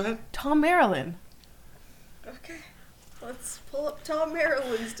 Yes. Okay, go ahead. Tom Maryland. Okay. Let's pull up Tom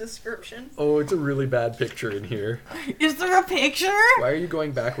Maryland's description. Oh, it's a really bad picture in here. Is there a picture? Why are you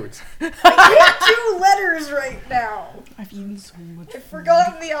going backwards? I can't do letters right now. I've eaten so much. I've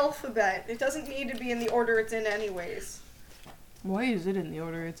forgotten the alphabet. It doesn't need to be in the order it's in anyways. Why is it in the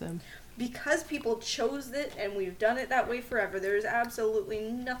order it's in? Because people chose it and we've done it that way forever, there's absolutely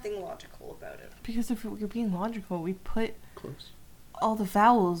nothing logical about it. Because if we're being logical, we put Close. all the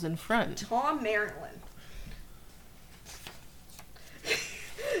vowels in front. Tom Maryland.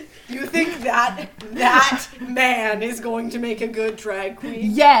 You think that man is going to make a good drag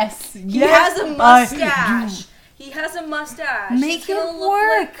queen? Yes. He has a mustache. He has a mustache. Make He's it gonna look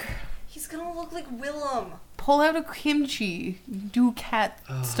work. he's gonna look like Willem. Pull out a kimchi. Do cat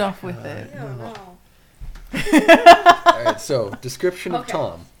stuff with it. I don't know. Alright, so, description of Okay.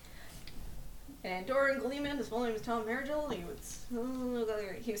 Tom. Andorran Gleeman. His full name is Tom Marigel.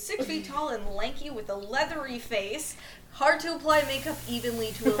 He was 6 feet tall and lanky with a leathery face. Hard to apply makeup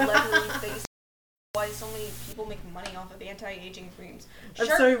evenly to a leathery face. Why so many people make money off of anti-aging creams. I'm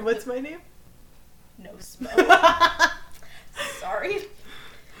sorry, what's my name? No smoke. Sorry.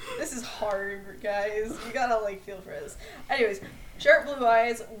 This is hard, guys. You gotta, like, feel for this. Anyways, sharp blue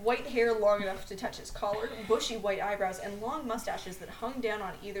eyes, white hair long enough to touch his collar, bushy white eyebrows, and long mustaches that hung down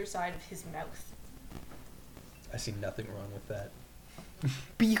on either side of his mouth. I see nothing wrong with that.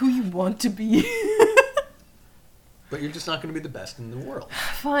 Be who you want to be. But you're just not going to be the best in the world.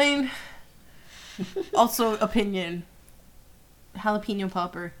 Fine. Also, opinion. Jalapeno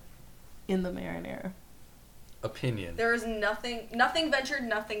popper in the marinara. Opinion. There is nothing ventured,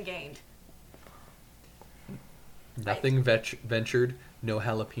 nothing gained. Nothing ventured, no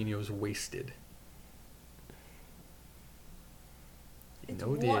jalapenos wasted. It's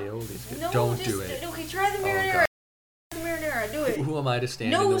No, the what- aioli's good. No, Don't just, do it. Okay, try the Oh, marinara. God. The marinara, do it. Who am I to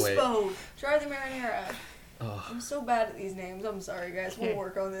stand No in the way? spo. Try the marinara. Oh, I'm so bad at these names. I'm sorry, guys. We'll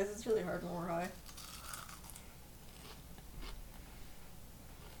work on this. It's really hard when we're high.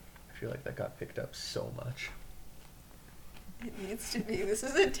 I feel like that got picked up so much. It needs to be. This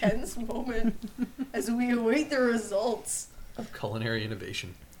is a tense moment as we await the results. Of culinary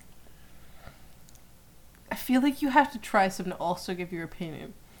innovation. I feel like you have to try some to also give your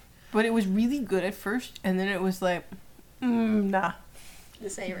opinion. But it was really good at first, and then it was like, nah.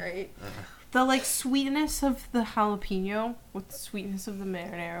 This ain't right. The, like, sweetness of the jalapeno with the sweetness of the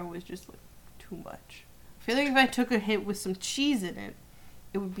marinara was just, like, too much. I feel like if I took a hit with some cheese in it,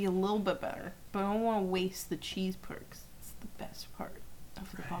 it would be a little bit better. But I don't want to waste the cheese perks. It's the best part of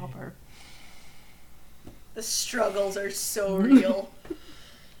the popper. The struggles are so real.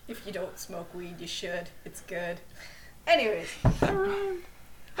 If you don't smoke weed, you should. It's good. Anyways.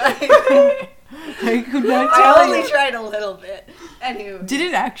 I could not I tell only you. tried a little bit. Anyway. Did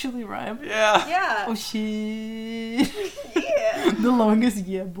it actually rhyme? Yeah. Yeah. Oh, shit. Yeah. The longest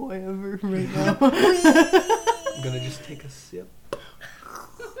yeah boy ever right now. I'm gonna just take a sip.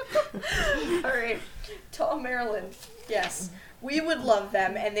 Alright. Tom Maryland. Yes. We would love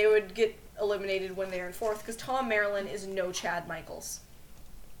them, and they would get eliminated when they're in fourth, because Tom Maryland is no Chad Michaels.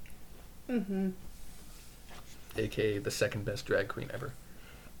 Mm-hmm. AKA the second best drag queen ever.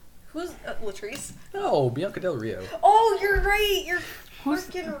 Who's Latrice? No, Bianca Del Rio. Oh, you're right. You're Who's-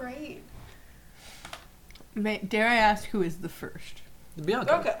 freaking right. Dare I ask who is the first?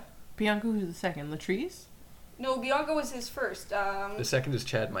 Bianca. Okay. Bianca, who's the second? Latrice? No, Bianca was his first. The second is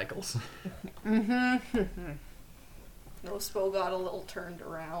Chad Michaels. Mm-hmm. No Spo got a little turned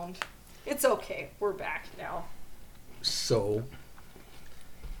around. It's okay. We're back now. So,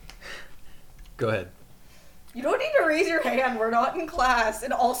 go ahead. You don't need to raise your hand. We're not in class.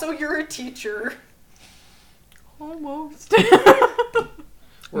 And also, you're a teacher. Almost.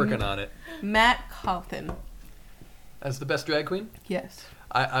 Working on it. Matt Cawthon. As the best drag queen? Yes.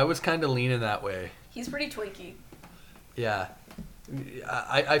 I was kind of leaning that way. He's pretty twinky. Yeah.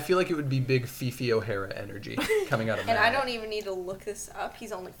 I feel like it would be big Fifi O'Hara energy coming out of And Matt. I don't even need to look this up.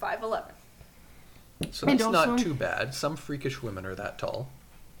 He's only 5'11". So And that's not also- too bad. Some freakish women are that tall.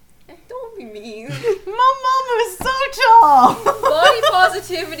 Don't be mean. My mom is so tall! Body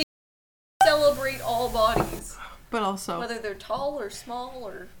positivity. Celebrate all bodies. But also, Whether they're tall or small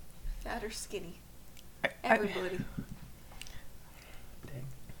or fat or skinny. I- Everybody.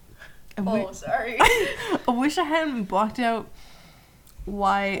 Dang. I Oh, sorry. I wish I hadn't blocked out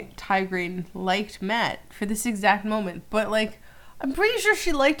why Tigrane liked Matt for this exact moment. But, like, I'm pretty sure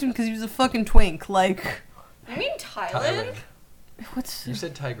she liked him because he was a fucking twink. Like, You mean Thailand? Thailand. what's... You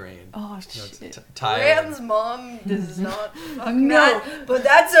said Tigrane. Oh, No, it's shit. Rand's Thailand. mom does not fuck No. Matt, but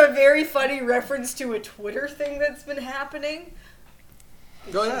that's a very funny reference to a Twitter thing that's been happening.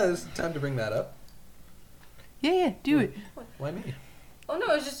 Oh yeah, it's time to bring that up. Yeah, do it. Why me? Oh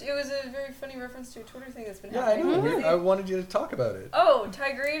no, it was a very funny reference to a Twitter thing that's been Yeah, I happening. know. I wanted you to talk about it. Oh,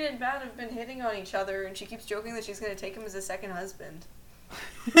 Tigrane and Matt have been hitting on each other, and she keeps joking that she's going to take him as a second husband.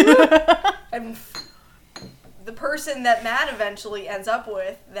 And the person that Matt eventually ends up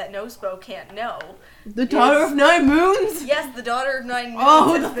with, that Nospo can't know. The Daughter of Nine Moons? Yes, the daughter of Nine Moons Oh,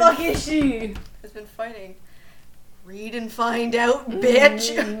 who has the been- fuck is she? has been fighting. Read and find out,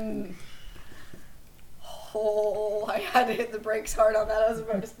 bitch! Mm. Oh, I had to hit the brakes hard on that. I was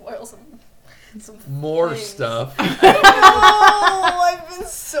about to spoil some More things. stuff. Oh, I've been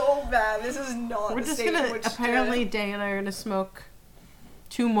so bad. This is not We're the just state in gonna, which apparently Day and I are gonna smoke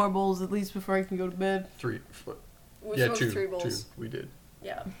 2 more bowls at least before I can go to bed. we Yeah, smoked 2. 3 bowls. 2. We did.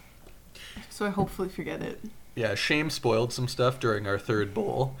 Yeah. So I hopefully forget it. Yeah, Shame spoiled some stuff during our third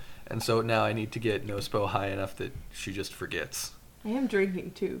bowl, And so now I need to get Nospo high enough that she just forgets. I am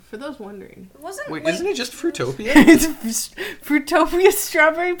drinking too, for those wondering. It wasn't Wait, like, isn't it just Fruitopia? It's Fruitopia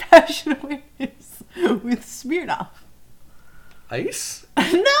Strawberry Passion Awareness with Smirnoff. Ice?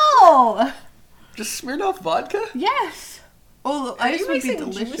 No! Just Smirnoff vodka? Yes! Oh, the Are ice you would be mixing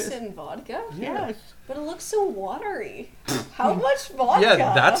delicious. juice and vodka? Yes. But it looks so watery. How much vodka?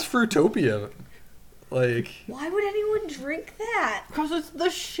 Yeah, that's Fruitopia. Like, Why would anyone drink that? Because it's the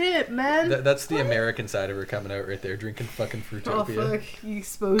shit, man. that's the American side of her coming out right there, drinking fucking Oh, Fruitopia. fuck. You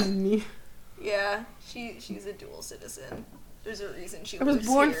exposing me. Yeah, she's a dual citizen. There's a reason she I was lives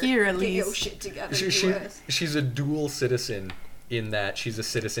born here, at Get your least. shit together, She, US. she's a dual citizen in that she's a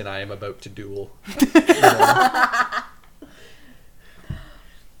citizen I am about to duel.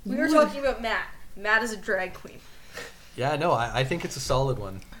 We were talking about Matt. Matt is a drag queen. Yeah, no, I think it's a solid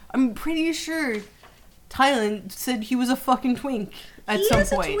one. I'm pretty sure Thailand said he was a fucking twink at He some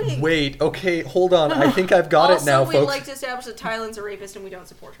is a point. twink. Wait, okay, hold on. I think I've got also, it now, we'd folks. like to establish that Thailand's a rapist and we don't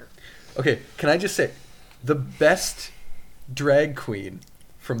support her. Okay, can I just say, the best drag queen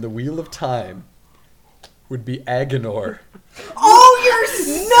from the Wheel of Time would be Agenor. Oh, you're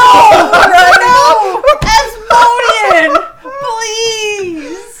no! No! Asmodean!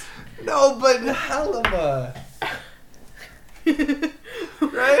 Please! No, but Halima.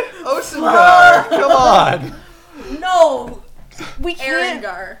 Right? Osengar, come on. No! We can't.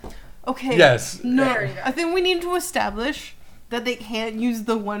 Arengar. Okay. Yes. No. There you go. I think we need to establish that they can't use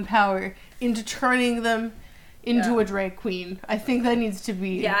the one power into turning them into Yeah. a drag queen. I think that needs to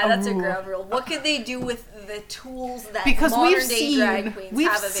be Yeah, that's a rule. ground rule. What could they do with the tools that Because modern we've day drag queens we've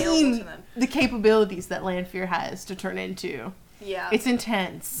have available seen to them? the capabilities that Lanfear has to turn into. Yeah. It's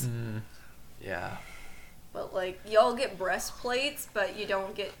intense. Yeah. But like y'all get breastplates, but you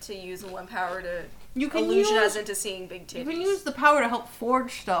don't get to use one power to You can illusion use us into seeing big titties. you can use the power to help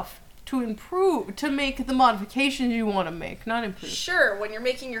forge stuff to improve, to make the modifications you want to make, not improve. Sure, when you're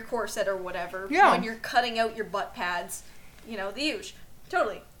making your corset or whatever. Yeah. When you're cutting out your butt pads, you know, the huge.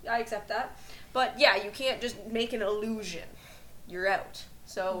 Totally. I accept that. But yeah, you can't just make an illusion. You're out.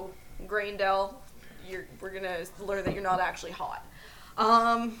 So, Graindell, we're gonna learn that you're not actually hot.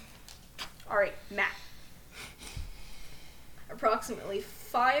 Alright, Matt. Approximately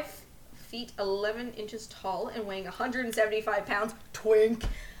 5 feet 11 inches tall and weighing 175 pounds. Twink.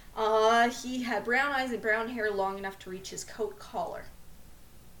 He had brown eyes and brown hair long enough to reach his coat collar.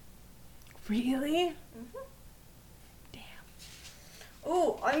 Really?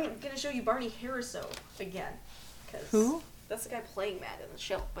 Oh, I'm gonna show you Barney Harriso again. 'Cause Who? That's the guy playing Matt in the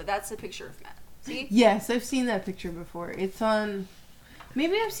show, but that's a picture of Matt. See? Yes, I've seen that picture before. It's on.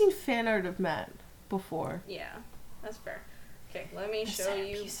 Maybe I've seen fan art of Matt before. Yeah, that's fair. Okay, let me show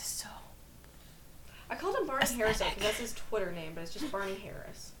you. Is so. I called him Barney aesthetic. Harriso because that's his Twitter name, but it's just Barney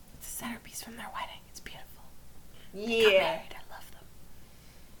Harris. It's a centerpiece from their wedding. It's beautiful. Yeah, I love them.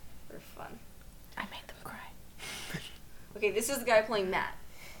 they're fun. I made them cry. Okay, this is the guy playing Matt.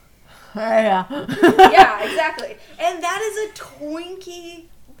 Yeah. Yeah, exactly. And that is a twinkie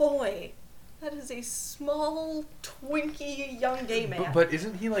boy. That is a small, twinkie young gay man. But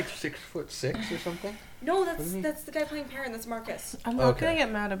isn't he like 6'6" or something? No, Wasn't he? that's the guy playing Perrin. That's Marcus. I'm not Okay. gonna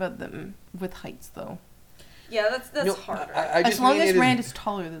get mad about them with heights though. Yeah, that's No, harder. I just As long mean as it is- Rand is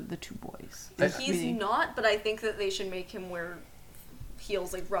taller than the two boys. That's He's really- not, but I think that they should make him wear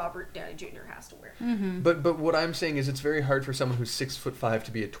heels like Robert Downey Jr. has to wear. But what I'm saying is it's very hard for someone who's 6'5"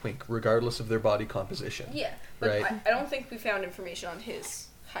 to be a twink, regardless of their body composition. Yeah, but Right. I don't think we found information on his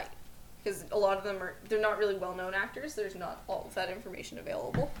height because a lot of them they're not really well-known actors. There's not all of that information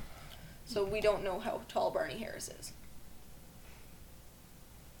available, so we don't know how tall Barney Harris is.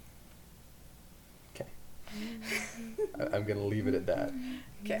 Okay. I'm gonna leave it at that.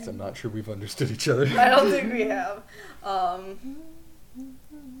 Okay. 'Cause I'm not sure we've understood each other. I don't think we have.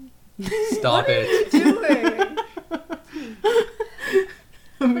 Stop it. Doing.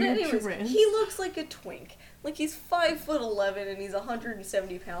 I'm But gonna anyways, Rand. he looks like a twink. Like he's 5'11" and he's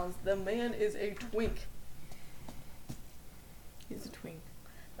 170 pounds. The man is a twink. He's a twink.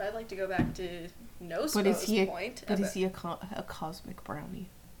 But I'd like to go back to Nospo's But is he point. But is about- he a cosmic brownie?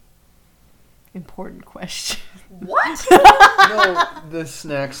 Important question. What? No, the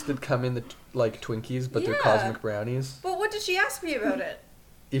snacks that come in the like Twinkies, but they're Yeah. cosmic brownies. But what did she ask me about it?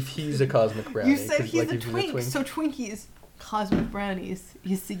 If he's a cosmic brownie, You said 'cause, he's like, a if twink, so Twinkies, cosmic brownies.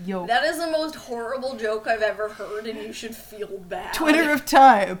 He's the yolk. That is the most horrible joke I've ever heard, and you should feel bad. Twitter of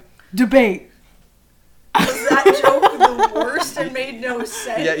time debate. Was that joke the worst and made no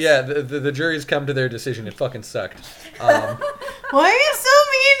sense? Yeah. The jury's come to their decision. It fucking sucked. Why are you so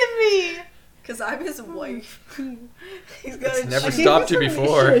mean to me? Because I'm his wife. He's got It's a never cheap- stopped you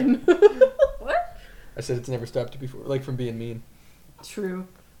before. What? I said it's never stopped you before, like from being mean. True.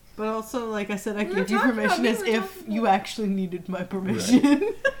 But also, like I said, I We were gave you talking about permission me, as we were if talking you actually needed my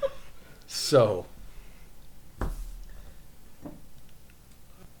permission. So,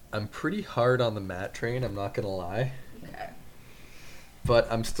 I'm pretty hard on the Matt train, I'm not gonna lie. Okay.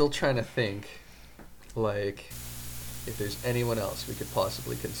 But I'm still trying to think, like, if there's anyone else we could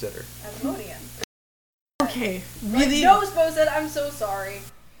possibly consider. Asmodean. Okay, Like really, Nospo said, I'm so sorry.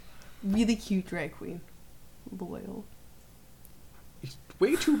 really cute drag queen. Loyal. He's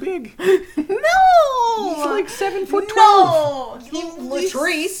way too big. No! He's like 7'12". No!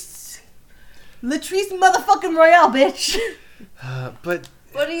 Latrice. Latrice motherfucking Royale, bitch! But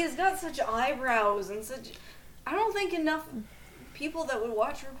But he's got such eyebrows and such... I don't think enough people that would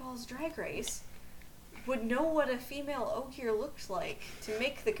watch RuPaul's Drag Race would know what a female Ogier looks like to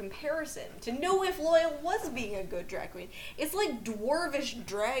make the comparison. To know if Loyal was being a good drag queen. It's like dwarvish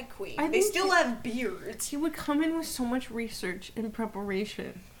drag queen. I They think still he- have beards. He would come in with so much research and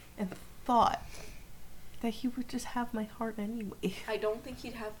preparation and thought that he would just have my heart anyway. I don't think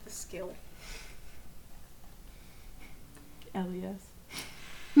he'd have the skill. Elias.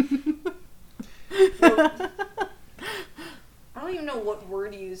 I don't even know what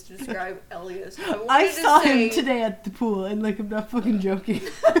word he used to describe Elias. I wanted to saw say- him today at the pool, and like I'm not fucking joking.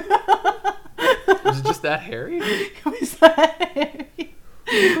 was it just that hairy? It was that hairy.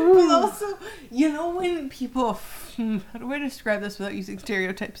 But also, you know when people, how do I describe this without using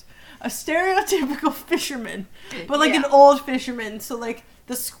stereotypes? A stereotypical fisherman, but like an Yeah. old fisherman. So like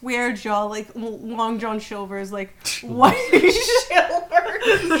the square jaw, like Long John Silver's, like white.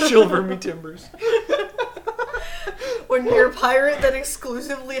 Silver me timbers. When you're a pirate that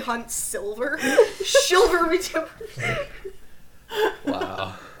exclusively hunts silver, silver me timbers.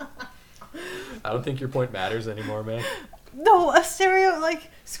 Wow. I don't think your point matters anymore, man. No, a stereo like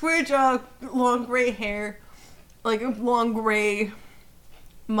square jaw, long gray hair, like a long gray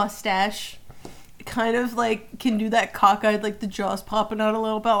mustache. Kind of like can do that cockeyed, like the jaws popping out a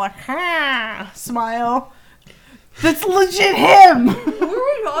little bit, like ha smile. That's legit him. Who are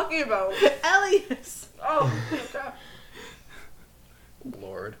we talking about? Elias. Oh, okay.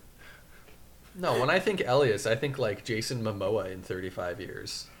 Lord. No, when I think Elias, I think like Jason Momoa in 35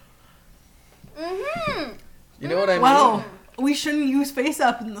 years. Mm-hmm. You know what I mean? Well, we shouldn't use face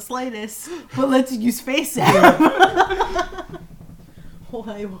up in the slightest, but let's use face up.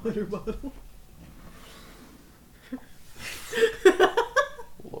 Why water bottle?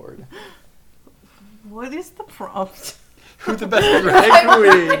 Lord. What is the prompt? Who the best drag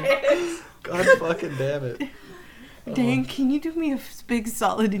queen? God fucking damn it. Dang, can you do me a big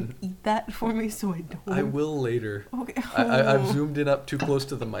solid and eat that for me so I don't? I will later. Okay. I've zoomed in up too close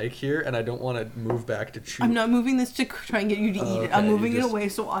to the mic here, and I don't want to move back to chew. I'm not moving this to try and get you to eat it. I'm Okay, moving you it just- away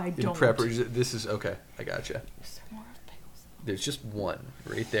so I in don't. prepper. This is okay. I gotcha. Is there more pickles? There's just one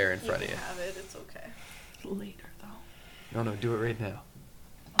right there in front of you. have it. It's okay. Later though. No, do it right now.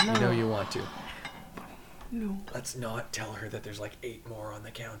 No. You know you want to. No. Let's not tell her that there's like 8 more on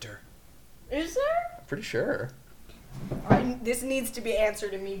the counter. Is there? I'm pretty sure. This needs to be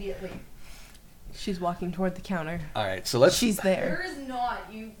answered immediately. She's walking toward the counter. All right, so let's. She's there. is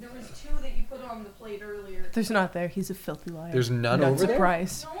not. There was 2 that you put on the plate earlier. There's not there. He's a filthy liar. There's none Not over there?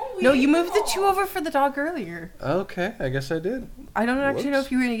 surprised. we No, you ate moved them the 2 all. over for the dog earlier. Okay, I guess I did. I don't actually know Whoops.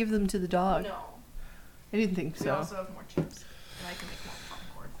 if you were gonna give them to the dog. No. I didn't think We so. also have more chips. And I can make more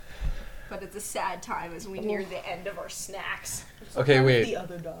popcorn. But it's a sad time as we near the end of our snacks. Okay, wait. The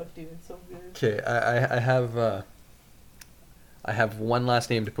other dog doing so good. Okay, I have one last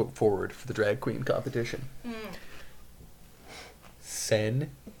name to put forward for the drag queen competition. Sen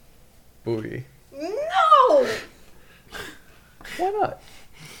Bui. No! Why not?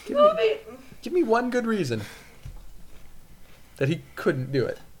 Give me one good reason that he couldn't do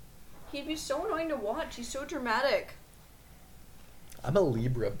it. He'd be so annoying to watch. He's so dramatic. I'm a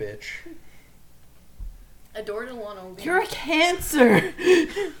Libra, bitch. Adore Delano. You're a Cancer.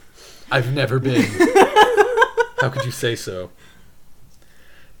 I've never been. How could you say so?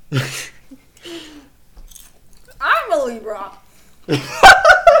 I'm a Libra.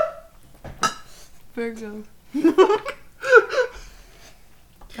 Virgo.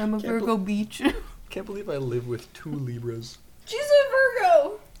 I'm a Virgo beach. Can't believe I live with 2 Libras. She's a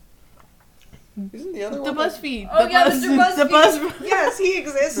Virgo. Isn't the other The one? BuzzFeed. Oh the yeah, Buzz, Mr. BuzzFeed. The Buzz. Yes, he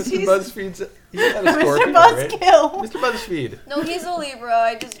exists. Mr. He's... BuzzFeed's. He's not a Mr. Scorpio, right? Buzzkill. Mr. BuzzFeed. No, he's a Libra.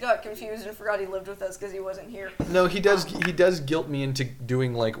 I just got confused and forgot he lived with us because he wasn't here. No, he does. He does guilt me into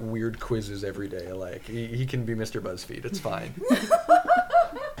doing like weird quizzes every day. Like he can be Mr. BuzzFeed. It's fine.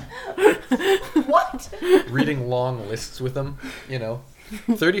 What? Reading long lists with them,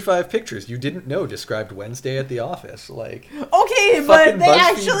 35 pictures you didn't know described Wednesday at the office. Like, Okay, Fucking but they BuzzFeed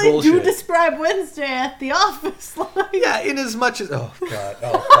actually do bullshit. describe Wednesday at the office. Like, yeah, in as much as... Oh, God.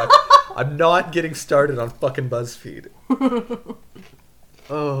 Oh, fuck. I'm not getting started on fucking BuzzFeed.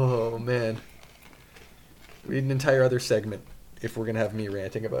 Oh, man. We need an entire other segment if we're going to have me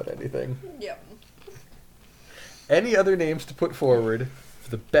ranting about anything. Yep. Any other names to put forward for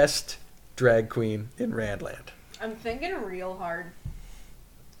the best drag queen in Randland? I'm thinking real hard.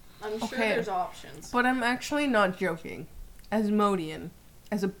 I'm sure Okay. there's options. But I'm actually not joking. Asmodean,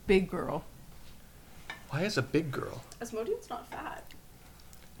 as a big girl. Why is a big girl? Asmodean's not fat.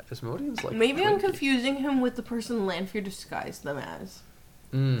 Asmodean's like... Maybe I'm twinkie. confusing him with the person Lanfear disguised them as.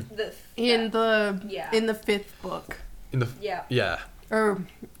 In In the 5th book. In the... Yeah. Yeah. Or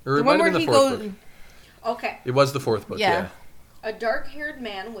Or the it one might where have been he the 4th goes... book. Okay. It was the 4th book, Yeah. yeah. A dark-haired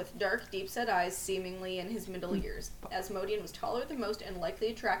man with dark, deep-set eyes, seemingly in his middle years. Asmodean was taller than most and likely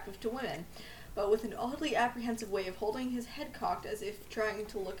attractive to women, but with an oddly apprehensive way of holding his head cocked as if trying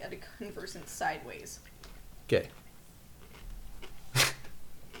to look at a conversant sideways. Okay.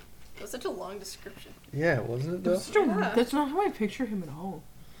 That was such a long description. Yeah, wasn't it, though? Yeah. That's not how I picture him at all.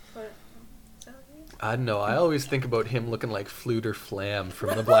 But, is that okay? I don't know. I always think about him looking like Flute or Flam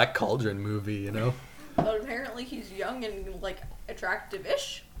from the Black Cauldron movie, But apparently he's young and, like,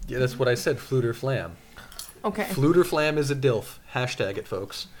 attractive-ish. Yeah, that's what I said, Flute or Flam. Okay. Flute or Flam is a DILF. Hashtag it,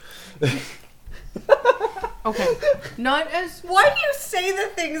 folks. Okay. Not as... Why do you say the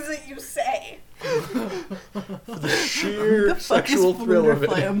things that you say? Sheer sexual Fuck is thrill of it.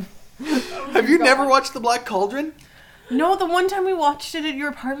 Flam? Have you never watched the Black Cauldron? No, the one time we watched it at your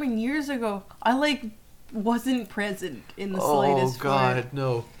apartment years ago, I, like, wasn't present in the slightest Oh, God, for it.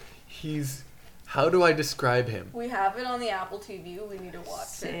 no. He's... How do I describe him? We have it on the Apple TV. We need to watch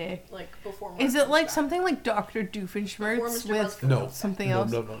Sick. it, like, before Is Mark it like comes back. something like Dr. Before Doofenshmirtz Mr. with Buzzkill No. comes back. something No,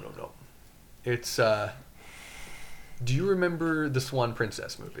 else? no. It's, Do you remember the Swan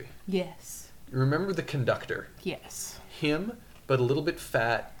Princess movie? Yes. You remember the conductor? Yes. Him, but a little bit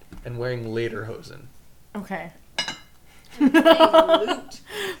fat and wearing lederhosen. Okay. Playing lute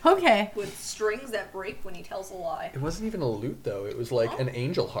Okay. with strings that break when he tells a lie. It wasn't even a lute, though. It was like an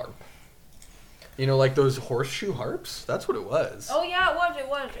angel harp. You know, like those horseshoe harps? That's what it was. Oh yeah, it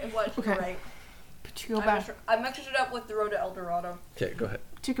was. Okay. You're right. But to go back. I mixed it up with the Road to El Dorado. Okay, go ahead.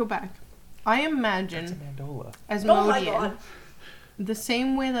 To go back. I That's a imagine mandola. Asmodean Oh my god. the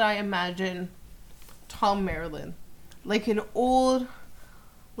same way that I imagine Tom Maryland. Like an old,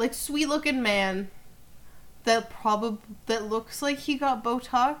 like sweet looking man that looks like he got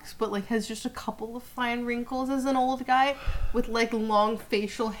Botox, but like has just a couple of fine wrinkles as an old guy with like long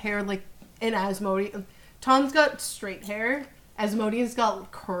facial hair, like an Asmodean. Tom's got straight hair. Asmodean's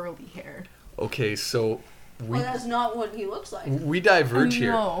got curly hair. Okay, so we Well, that's not what he looks like. we diverge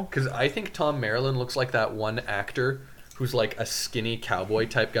here No. because I think Tom Maryland looks like that one actor who's like a skinny cowboy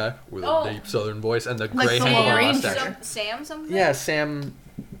type guy with Oh. a deep southern voice and the Like gray the handlebar Lone Ranger. mustache. Sam something? Yeah, Sam.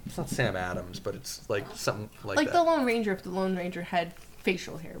 It's not Sam Adams, but it's like something like Like that. the Lone Ranger, if the Lone Ranger had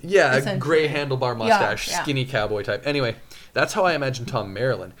facial hair. Yeah, a essentially. gray handlebar mustache, yeah. skinny cowboy type. Anyway, that's how I imagine Tom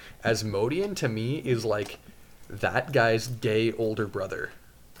Maryland. Asmodean to me is like that guy's gay older brother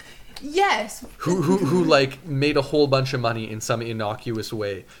Yes. who like made a whole bunch of money in some innocuous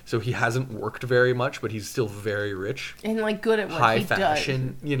way. So he hasn't worked very much, but he's still very rich, And like good at what high he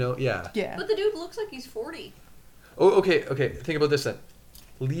fashion. You know, yeah. does. Yeah. But the dude looks like he's 40. Oh, okay. Think about this then.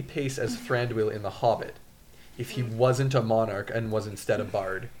 Lee Pace as Thranduil in The Hobbit. If he wasn't a monarch and was instead a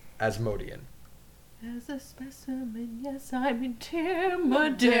bard, Asmodean. As a specimen, yes, I'm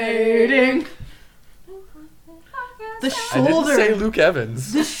intimidating. The I didn't say shoulder. Luke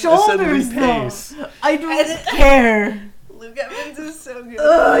Evans. The I said shoulders, Lee though. Pace. I don't care. Luke Evans is so good.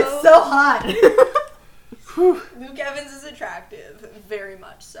 Ugh, it's so hot. Luke Evans is attractive, very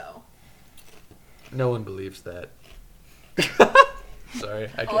much so. No one believes that. Sorry,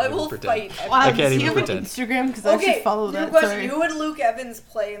 I can't I even will pretend. fight. Wow, I can't does he even have an pretend. Instagram? Because I Okay, should follow new that. question. Sorry. Who would Luke Evans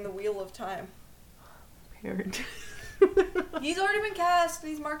play in the Wheel of Time? Parent. He's already been cast.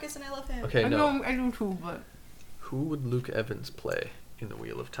 He's Marcus, and I love him. Okay, I no. know, I do too, but Who would Luke Evans play in The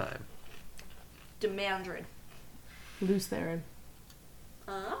Wheel of Time? Demandred. Luce Theron.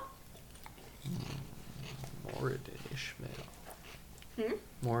 Huh? Moradin Ishmael. Hmm?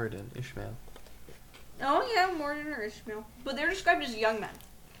 Moradin Ishmael. Oh yeah, Morden or Ishmael. But they're described as young men.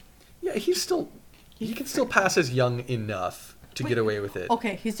 Yeah, he can still pass as young enough to get away with it.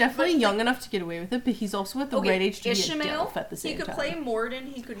 Okay, he's definitely But- young enough to get away with it, but he's also at the Okay, right age to be a Ishmael, Delph at the same he could time. play Morden,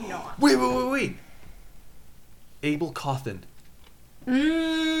 he could not. Wait. Abel Cawthon.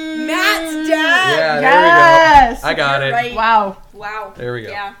 Matt's dad! Yeah, there Yes! we go. I got You're it. right. Wow. Wow. There we go.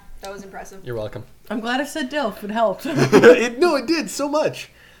 Yeah, that was impressive. You're welcome. I'm glad I said DILF. It helped. It did so much.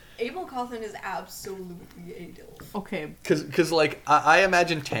 Abel Cawthon is absolutely a dilf. Okay. Because like, I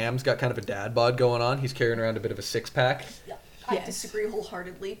imagine Tam's got kind of a dad bod going on. He's carrying around a bit of a six-pack. Yeah. I Yes. disagree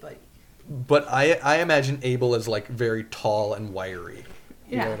wholeheartedly, but But I imagine Abel as, like, very tall and wiry.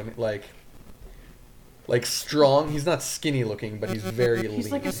 You Yeah. know what I mean? Like strong. He's not skinny looking, but he's very lean.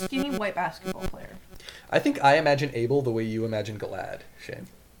 He's like a skinny white basketball player. I think I imagine Abel the way you imagine Galad, Shane.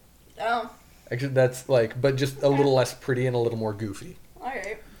 oh, Actually, that's like, but just a little less pretty and a little more goofy.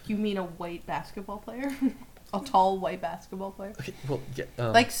 alright. You mean a white basketball player? A tall white basketball player? Okay, well, yeah,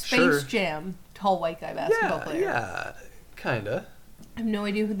 Like Space sure. Jam, tall white guy basketball Yeah, player. yeah, kinda. I have no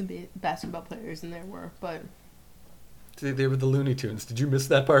idea who the basketball players in there were, but They were the Looney Tunes. Did you miss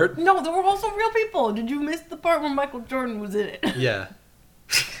that part? no, there were also real people. Did you miss the part where Michael Jordan was in it? Yeah.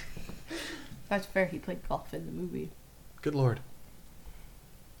 That's fair. He played golf in the movie. Good lord.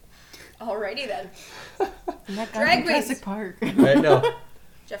 Alrighty then. And that guy Drag from Jurassic queens. Park. I know.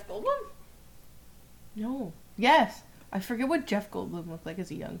 Jeff Goldblum? No. Yes. I forget what Jeff Goldblum looked like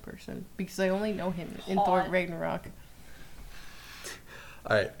as a young person because I only know him in Thor Hot. Ragnarok.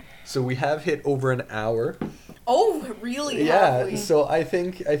 All right. So we have hit over an hour. Oh, really? Yeah. Have we? So I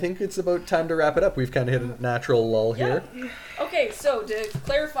think it's about time to wrap it up. We've kind of hit a natural lull here. Yeah. Okay, so to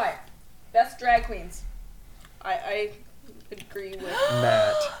clarify, best drag queens. I agree with.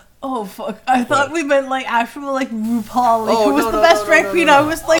 Matt. Oh fuck! I thought What? we meant like actual like RuPaul. Like, Oh, who was no, the no, best no, drag no, queen? no, I no.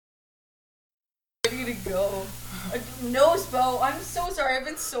 was like, Ready to go. No, Spo. I'm so sorry. I've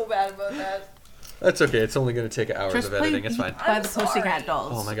been so bad about that. That's okay. It's only going to take hours just of play editing. It's fine. by I'm the Pussycat sorry.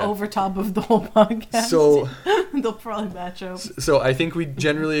 Dolls Oh my God. over top of the whole podcast. So, they'll probably match up. so I think we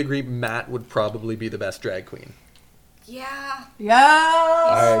generally agree Matt would probably be the best drag queen. Yeah. Yeah.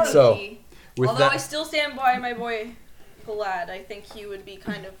 All right, so, Sneaky. with Although that- I still stand by my boy Glad. I think he would be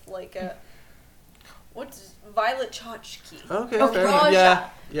kind of like a Violet Chachki. Okay, Okay. fair enough. Raja. Yeah,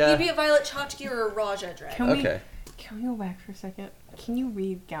 yeah. He'd be a Violet Chachki or a Raja drag. Can we Okay. can we go back for a second? Can you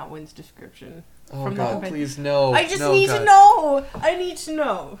read Goutwin's description? Oh from God, the- please no. I just no, need God. to know. I need to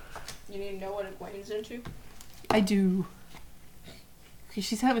know. You need to know what Egwene's into? I do. Okay,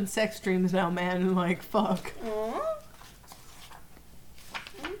 she's having sex dreams now, man. Like, fuck. Aww.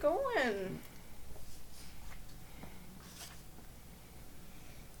 I'm going.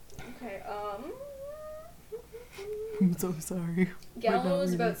 Okay, I'm so sorry. Gallo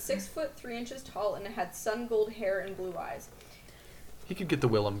was reading. about 6'3" tall and had sun gold hair and blue eyes. He could get the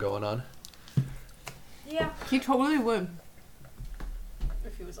Willem going on. Yeah, He totally would.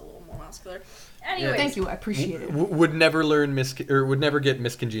 if he was a little more muscular. Anyways, Thank you, I appreciate it. Would never learn would never get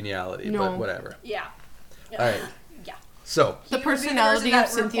miscongeniality, No. but whatever. Yeah. All right. Yeah. So, The He would be the personality person of that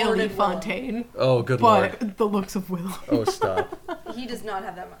Cynthia Lee reported Willow. Fontaine, oh good lord. but the looks of Willow. Oh stop. He does not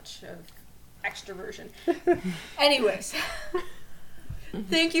have that much of extroversion. Anyways,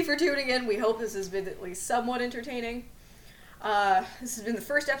 thank you for tuning in. We hope this has been at least somewhat entertaining. This has been the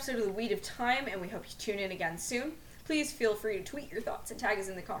first episode of The Weed of Time, and we hope you tune in again soon. Please feel free to tweet your thoughts and tag us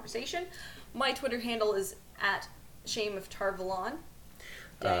in the conversation. My Twitter handle is @ShameOfTarvalon.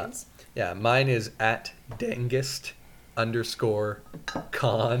 Dangs. Yeah, mine is @Dengist_con_.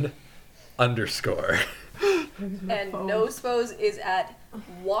 And No Spos is at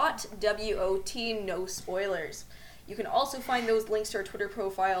Watt, WOT, No Spoilers. You can also find those links to our Twitter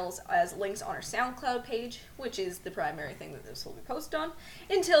profiles as links on our SoundCloud page, which is the primary thing that this will be posted on.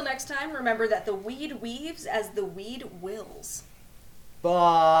 Until next time, remember that the weed weaves as the weed wills.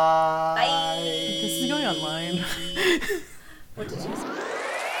 Bye. Bye. This is going online. What did you say?